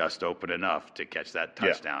Kupp just open enough to catch that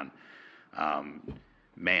touchdown. Yeah.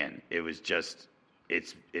 Man, it was just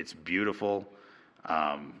it's beautiful.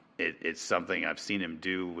 It's something I've seen him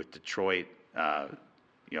do with Detroit.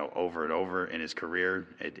 Over and over in his career.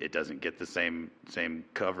 It doesn't get the same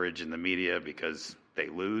coverage in the media because they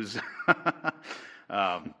lose. But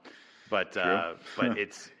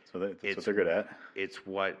it's that's what they're good at. It's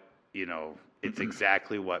what it's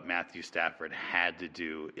exactly what Matthew Stafford had to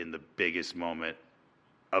do in the biggest moment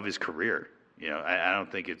of his career. I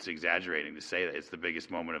don't think it's exaggerating to say that it's the biggest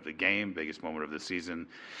moment of the game, biggest moment of the season,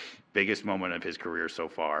 biggest moment of his career so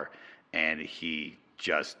far, and he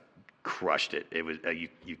just crushed it. It was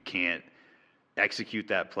you can't execute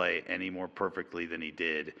that play any more perfectly than he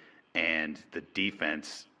did, and the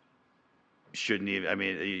defense shouldn't even. I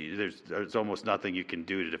mean, there's almost nothing you can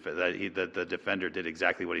do to defend that. The defender did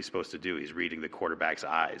exactly what he's supposed to do. He's reading the quarterback's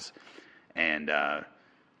eyes, and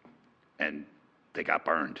they got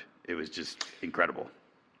burned. It was just incredible.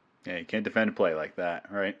 Yeah, you can't defend a play like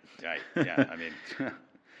that, right? Right. Yeah. I mean,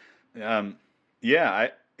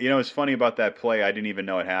 it's funny about that play. I didn't even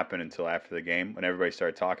know it happened until after the game when everybody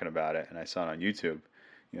started talking about it, and I saw it on YouTube.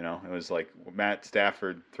 It was like Matt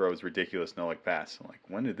Stafford throws ridiculous no-look pass. I'm like,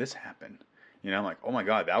 when did this happen? I'm like, oh my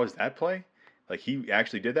God, that was that play? Like he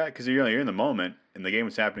actually did that? Because you're in the moment, and the game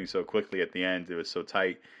was happening so quickly at the end. It was so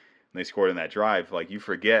tight, and they scored in that drive. Like you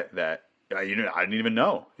forget that. I didn't even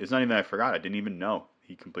know. It's not even that I forgot. I didn't even know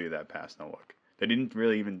he completed that pass no look. They didn't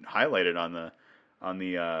really even highlight it on the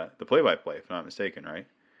play-by-play, if I'm not mistaken, right?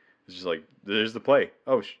 It's just like, there's the play.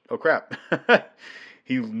 Oh crap.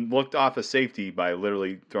 He looked off a safety by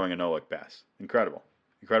literally throwing a no-look pass. Incredible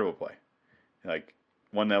play. Like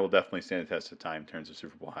one that will definitely stand the test of time in terms of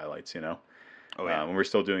Super Bowl highlights. Oh yeah. When we're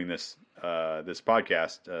still doing this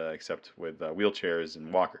podcast, except with wheelchairs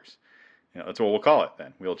and walkers. That's what we'll call it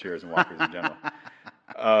then. Wheelchairs and walkers in general.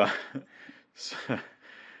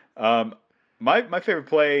 My favorite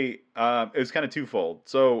play, it was kind of twofold.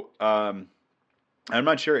 So I'm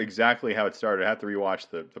not sure exactly how it started. I have to rewatch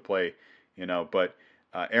the play, but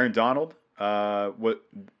Aaron Donald,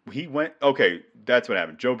 he went, okay, that's what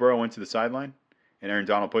happened. Joe Burrow went to the sideline, and Aaron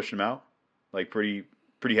Donald pushed him out, like pretty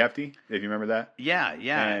hefty, if you remember that. Yeah.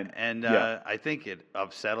 And I think it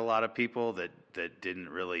upset a lot of people that didn't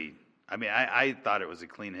really I mean, I thought it was a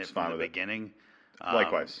clean hit from the beginning.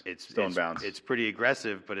 Likewise, it's still in bounds. It's pretty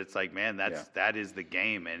aggressive, but it's like, man, that is the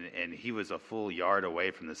game, and he was a full yard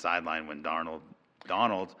away from the sideline when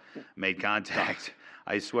Donald made contact.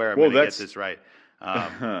 I swear I'm going to get this right.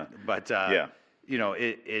 But you know,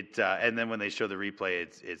 and then when they show the replay,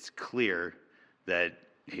 it's clear that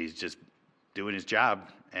he's just doing his job,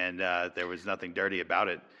 and there was nothing dirty about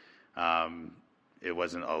it. It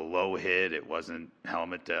wasn't a low hit. It wasn't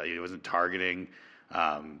helmet. It wasn't targeting.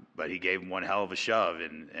 But he gave him one hell of a shove,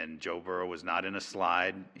 and Joe Burrow was not in a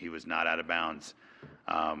slide. He was not out of bounds,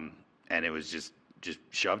 and it was just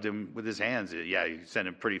shoved him with his hands. Yeah, he sent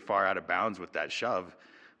him pretty far out of bounds with that shove,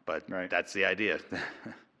 but that's the idea.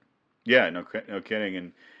 Yeah, no kidding.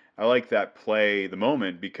 And I like that play, the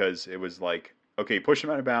moment, because it was like, okay, push him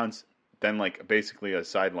out of bounds, then like basically a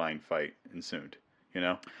sideline fight ensued. You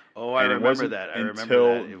know? Oh, I remember that.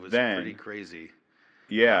 It was pretty crazy.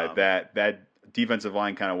 Yeah, that defensive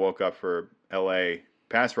line kind of woke up for LA,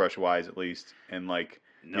 pass rush wise at least, and like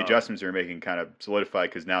the adjustments they were making kind of solidified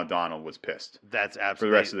because now Donald was pissed. That's absolutely for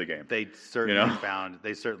the rest of the game. They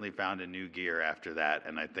certainly found a new gear after that,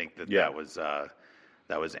 and I think that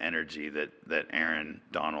was energy that Aaron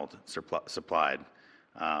Donald supplied.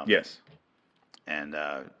 Yes, and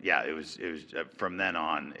it was from then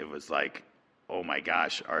on. It was like, oh my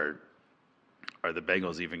gosh, are the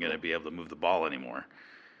Bengals even going to be able to move the ball anymore?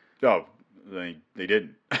 Oh, they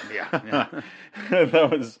didn't. Yeah. That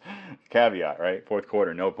was caveat, right? Fourth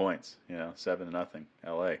quarter, no points. 7-0,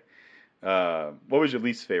 LA. What was your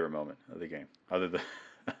least favorite moment of the game, other than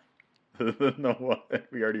the one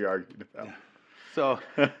we already argued about? So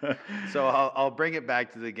I'll bring it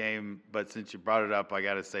back to the game, but since you brought it up, I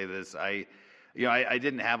got to say this. I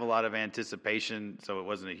didn't have a lot of anticipation, so it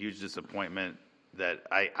wasn't a huge disappointment. That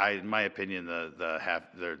in my opinion,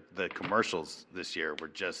 the commercials this year were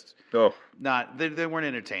just not. They weren't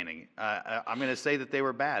entertaining. I'm going to say that they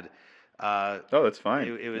were bad. That's fine.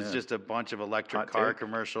 It was just a bunch of electric car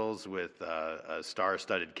commercials with a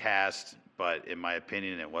star-studded cast, but in my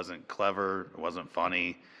opinion, it wasn't clever. It wasn't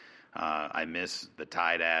funny. I miss the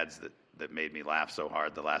Tide ads that made me laugh so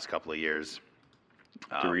hard the last couple of years.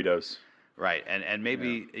 Doritos. Right, and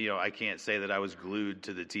maybe I can't say that I was glued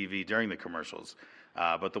to the TV during the commercials,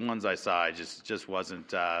 but the ones I saw, I just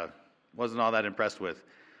wasn't all that impressed with.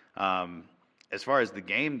 As far as the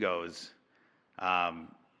game goes, I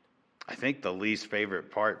think the least favorite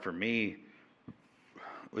part for me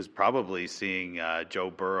was probably seeing Joe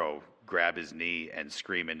Burrow grab his knee and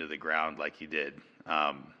scream into the ground like he did.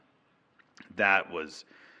 That was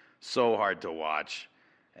so hard to watch,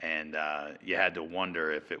 and you had to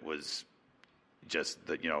wonder if it was just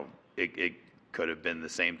that, it could have been the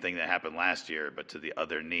same thing that happened last year, but to the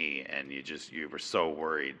other knee, and you were so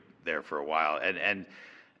worried there for a while, and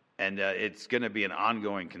it's going to be an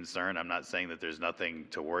ongoing concern. I'm not saying that there's nothing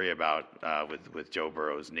to worry about with Joe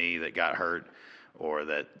Burrow's knee that got hurt, or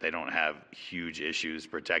that they don't have huge issues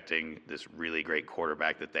protecting this really great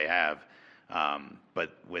quarterback that they have.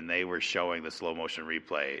 But when they were showing the slow motion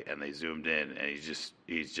replay and they zoomed in, and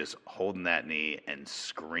he's just holding that knee and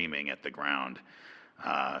screaming at the ground,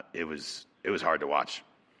 it was hard to watch.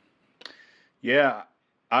 Yeah,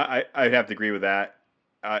 I'd have to agree with that.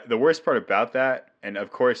 The worst part about that, and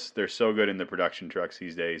of course they're so good in the production trucks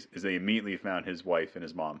these days, is they immediately found his wife and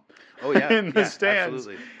his mom. Oh yeah, in the stands,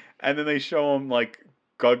 absolutely. And then they show him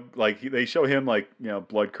they show him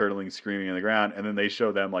blood curdling, screaming on the ground, and then they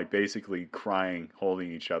show them basically crying,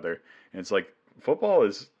 holding each other, and it's like football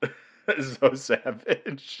is so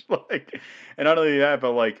savage. And not only that,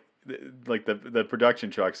 but the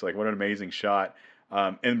production trucks, what an amazing shot,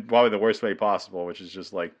 and probably the worst way possible, which is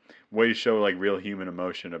just way to show real human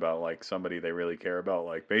emotion about somebody they really care about.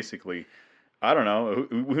 Basically, I don't know.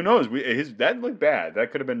 Who knows? That looked bad.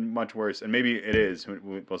 That could have been much worse, and maybe it is.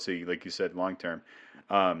 We'll see. Like you said, long term.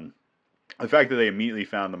 The fact that they immediately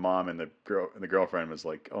found the mom and the girlfriend was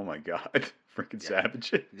like, oh my god, freaking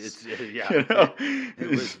savages. It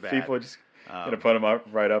was bad. People are just gonna put them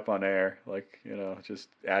right up on air, just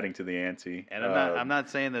adding to the ante. And I'm not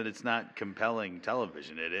saying that it's not compelling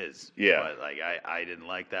television. It is. Yeah. But I didn't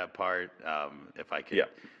like that part. If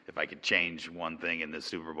I could change one thing in the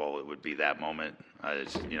Super Bowl, it would be that moment. I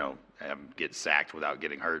just get sacked without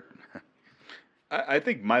getting hurt. I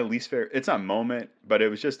think my least favorite, it's not a moment, but it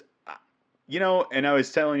was just, and I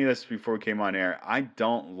was telling you this before we came on air, I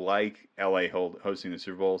don't like LA hosting the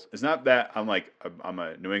Super Bowls. It's not that I'm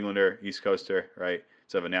a New Englander, East Coaster, right?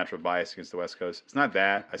 So I have a natural bias against the West Coast. It's not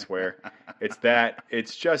that, I swear.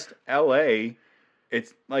 It's just LA.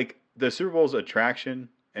 It's the Super Bowl's attraction,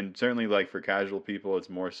 and certainly for casual people, it's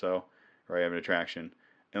more so, right? Have an attraction.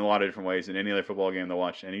 in a lot of different ways in any other football game they'll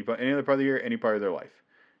watch any other part of the year, any part of their life,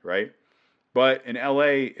 right? But in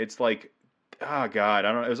LA, it's like, oh God,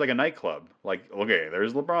 I don't know. It was like a nightclub. Like, okay,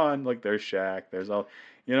 there's LeBron, like there's Shaq, there's all,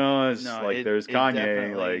 it's No, like there's it Kanye,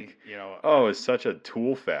 definitely, like, you know, oh, it's such a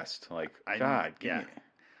tool fest. Like, I God, yeah.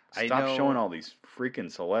 stop showing all these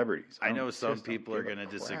freaking celebrities. I know some people are going to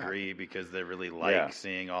disagree because they really like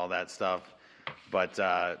seeing all that stuff, but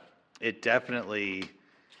it definitely,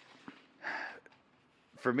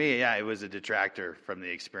 for me, yeah, it was a detractor from the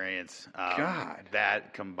experience. God.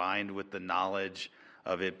 That combined with the knowledge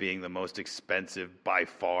of it being the most expensive by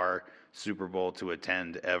far Super Bowl to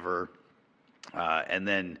attend ever, and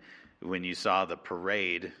then when you saw the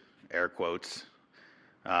parade, air quotes,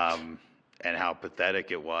 and how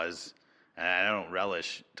pathetic it was. And I don't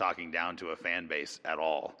relish talking down to a fan base at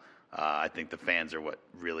all. I think the fans are what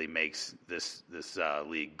really makes this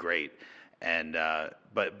league great. And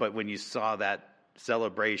but when you saw that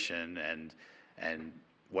celebration and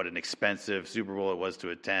what an expensive Super Bowl it was to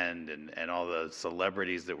attend, and all the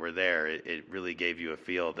celebrities that were there, it really gave you a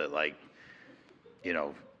feel that, like,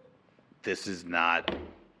 this is not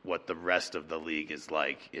what the rest of the league is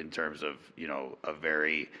like in terms of, a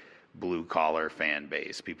very blue collar fan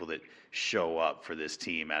base, people that show up for this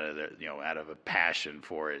team out of out of a passion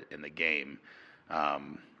for it in the game.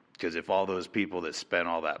 Because if all those people that spent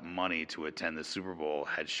all that money to attend the Super Bowl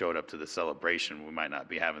had showed up to the celebration, we might not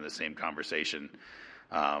be having the same conversation.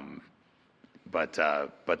 But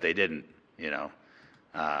they didn't,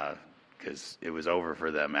 because it was over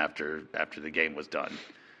for them after the game was done.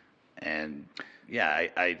 And yeah,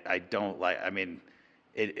 I don't like. I mean,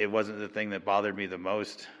 it wasn't the thing that bothered me the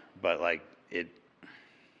most. But like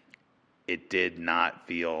it did not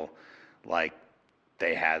feel like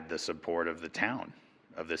they had the support of the town,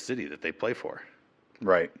 of the city that they play for.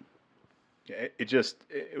 Right. Yeah,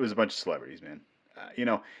 it was a bunch of celebrities, man.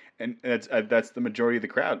 And that's the majority of the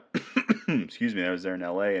crowd. Excuse me. I was there in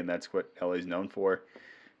L.A. and that's what L.A. is known for,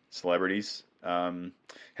 celebrities. Having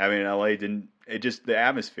in L.A. the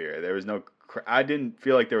atmosphere. There was no. I didn't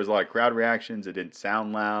feel like there was a lot of crowd reactions. It didn't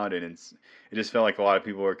sound loud, and it just felt like a lot of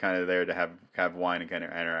people were kind of there to have wine and kind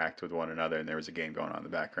of interact with one another, and there was a game going on in the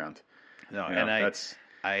background. No, that's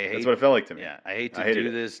what it felt like to me. Yeah, I hate to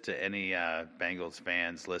do this to any Bengals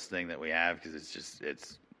fans listening that we have, because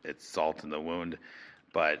it's salt in the wound.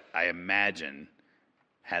 But I imagine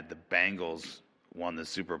had the Bengals won the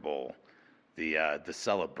Super Bowl, the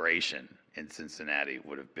celebration in Cincinnati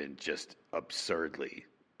would have been just absurdly,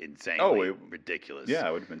 insanely ridiculous. Yeah,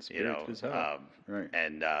 it would have been spirited as hell. Right.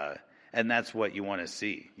 And that's what you want to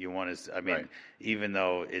see. You want to. I mean, right. Even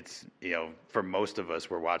though it's for most of us,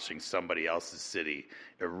 we're watching somebody else's city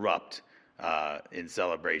erupt in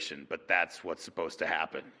celebration, but that's what's supposed to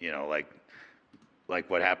happen. Like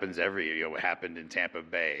what happens every year. What happened in Tampa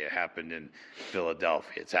Bay? It happened in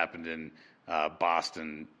Philadelphia. It's happened in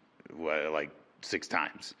Boston, like 6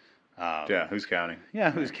 times. Yeah, who's counting?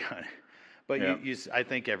 Yeah, who's counting? But I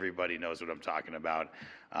think everybody knows what I'm talking about,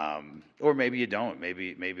 or maybe you don't.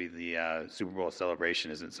 Maybe the Super Bowl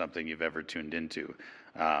celebration isn't something you've ever tuned into.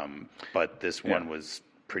 But this one was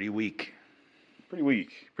pretty weak. Pretty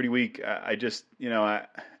weak. I just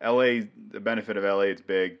LA. The benefit of LA, it's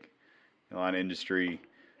big, a lot of industry.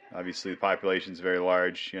 Obviously, the population is very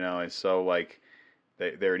large. And so like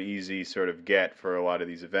they're an easy sort of get for a lot of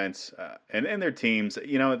these events, and their teams.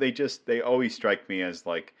 They always strike me as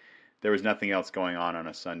like. There was nothing else going on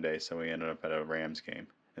a Sunday, so we ended up at a Rams game.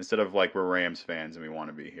 Instead of like we're Rams fans and we want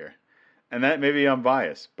to be here. And that maybe I'm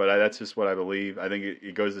biased, but that's just what I believe. I think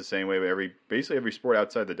it goes the same way with basically every sport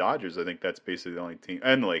outside the Dodgers. I think that's basically the only team,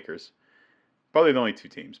 and the Lakers. Probably the only 2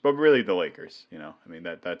 teams, but really the Lakers. I mean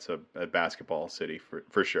that's a basketball city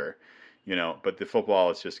for sure. But the football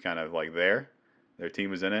is just kind of like there. Their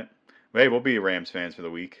team is in it. But hey, we'll be Rams fans for the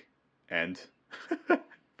week and for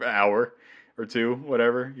an hour. Or 2,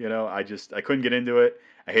 whatever. I couldn't get into it.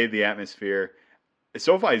 I hated the atmosphere.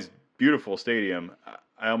 SoFi's beautiful stadium.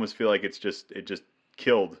 I almost feel like it just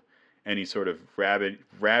killed any sort of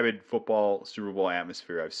rabid football Super Bowl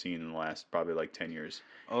atmosphere I've seen in the last probably like 10 years.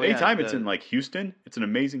 Anytime it's in like Houston, it's an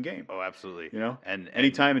amazing game. Oh, absolutely. And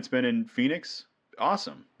anytime it's been in Phoenix,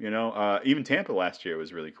 awesome. Even Tampa last year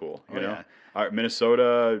was really cool.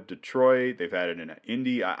 Minnesota, Detroit, they've had it in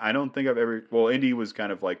Indy. I don't think I've ever. Well, Indy was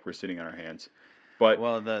kind of like we're sitting on our hands. But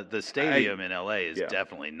the stadium in LA is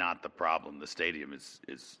definitely not the problem. The stadium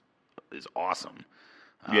is awesome.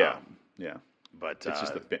 Yeah. But it's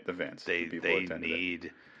just the fans. They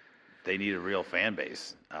need a real fan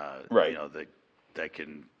base. Right. That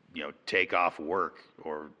can take off work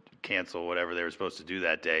or cancel whatever they were supposed to do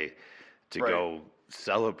that day to go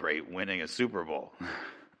celebrate winning a Super Bowl.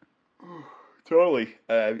 Totally.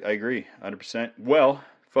 I agree 100%. Well,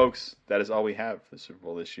 folks, that is all we have for the Super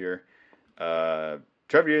Bowl this year. Trevor,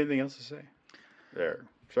 you have anything else to say? There.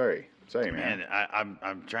 Sorry, man. Man,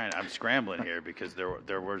 I'm scrambling here because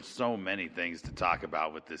there were so many things to talk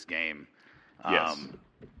about with this game. Yes.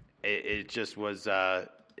 It just was.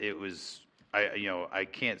 It was. I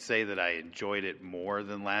can't say that I enjoyed it more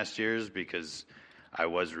than last year's because I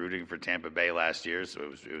was rooting for Tampa Bay last year, so it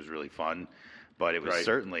was really fun. But it was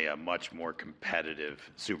certainly a much more competitive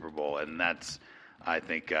Super Bowl, and that's, I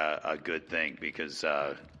think, a good thing because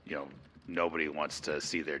nobody wants to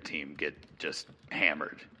see their team get just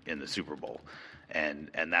hammered in the Super Bowl, and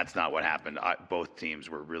that's not what happened. Both teams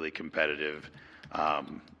were really competitive,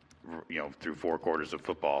 through 4 quarters of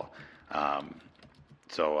football.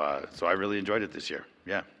 So I really enjoyed it this year.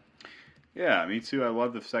 Yeah. Yeah, me too. I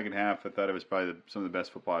love the second half. I thought it was probably some of the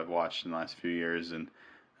best football I've watched in the last few years, and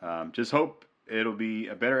just hope it'll be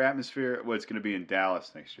a better atmosphere. Well, it's going to be in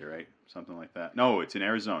Dallas next year, right? Something like that. No, it's in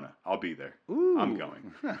Arizona. I'll be there. Ooh. I'm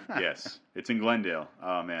going. Yes, it's in Glendale.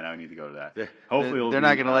 Oh man, I need to go to that. Hopefully, they're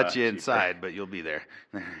not going to let you inside, but you'll be there.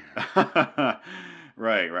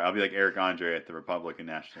 Right. I'll be like Eric Andre at the Republican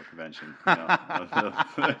National Convention.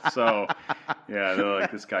 So, yeah, they're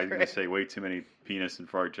like, this guy's going to say way too many penis and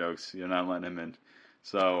fart jokes. You're not letting him in.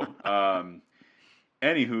 So,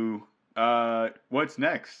 anywho, what's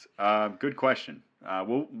next? Good question.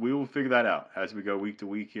 We will figure that out as we go week to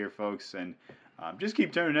week here, folks, and just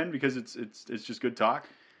keep tuning in because it's just good talk.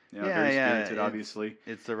 Very spirited, obviously.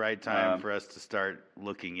 It's the right time for us to start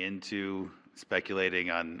looking into speculating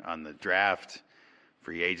on the draft,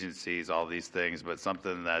 free agencies, all these things. But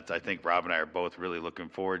something that I think Rob and I are both really looking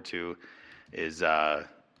forward to is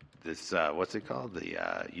this, what's it called? The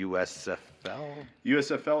USFL?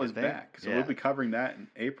 USFL is back. So we'll be covering that in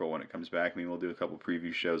April when it comes back. I mean, we'll do a couple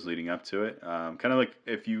preview shows leading up to it. Kind of like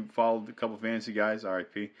if you followed a couple fantasy guys,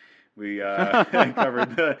 RIP, we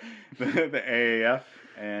covered the AAF,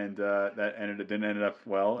 and that didn't end up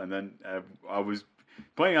well. And then I was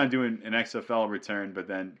planning on doing an XFL return, but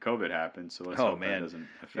then COVID happened, so let's hope that doesn't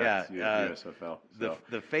affect USFL. So,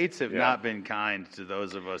 the fates have not been kind to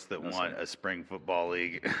those of us that want a spring football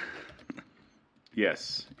league.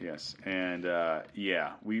 Yes, and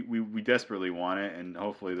we desperately want it, and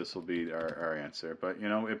hopefully this will be our answer. But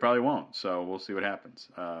it probably won't, so we'll see what happens.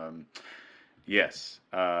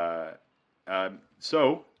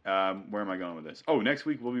 So where am I going with this? Oh, next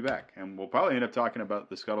week we'll be back, and we'll probably end up talking about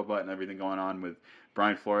the scuttlebutt and everything going on with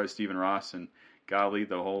Brian Flores, Stephen Ross, and golly,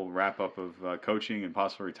 the whole wrap-up of coaching and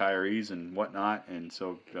possible retirees and whatnot. And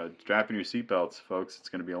so strap in your seatbelts, folks. It's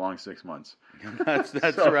going to be a long 6 months. That's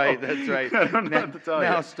right. I don't know what to tell you.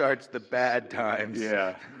 Now starts the bad times.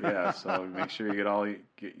 Yeah. So make sure you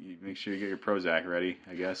make sure you get your Prozac ready,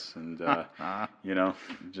 I guess, and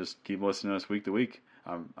just keep listening to us week to week.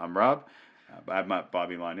 I'm Rob. I have my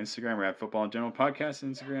Bobby Line Instagram. We're at Football in General Podcast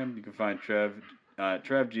Instagram. You can find Trev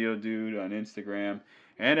Geodude on Instagram.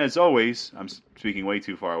 And as always, I'm speaking way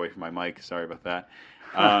too far away from my mic. Sorry about that.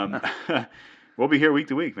 We'll be here week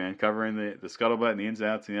to week, man, covering the scuttlebutt and the ins and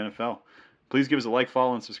outs of the NFL. Please give us a like,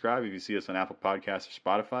 follow, and subscribe if you see us on Apple Podcasts or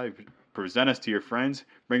Spotify. Present us to your friends.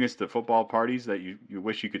 Bring us to football parties that you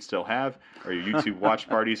wish you could still have, or your YouTube watch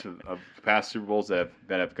parties of past Super Bowls that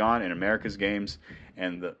have gone, and America's games,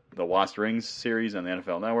 and the Lost Rings series on the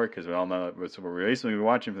NFL Network, because we all know that's what we're basically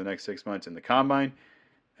watching for the next 6 months in the Combine,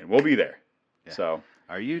 and we'll be there. Yeah. So,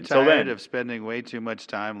 are you tired of spending way too much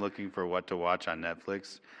time looking for what to watch on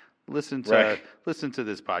Netflix? Listen to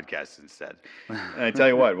this podcast instead. And I tell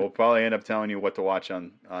you what, we'll probably end up telling you what to watch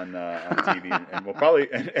on TV, and we'll probably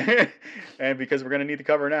and because we're going to need to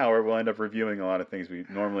cover an hour, we'll end up reviewing a lot of things we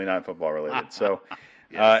normally not football related. So,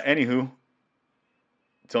 anywho,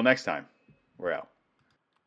 till next time, we're out.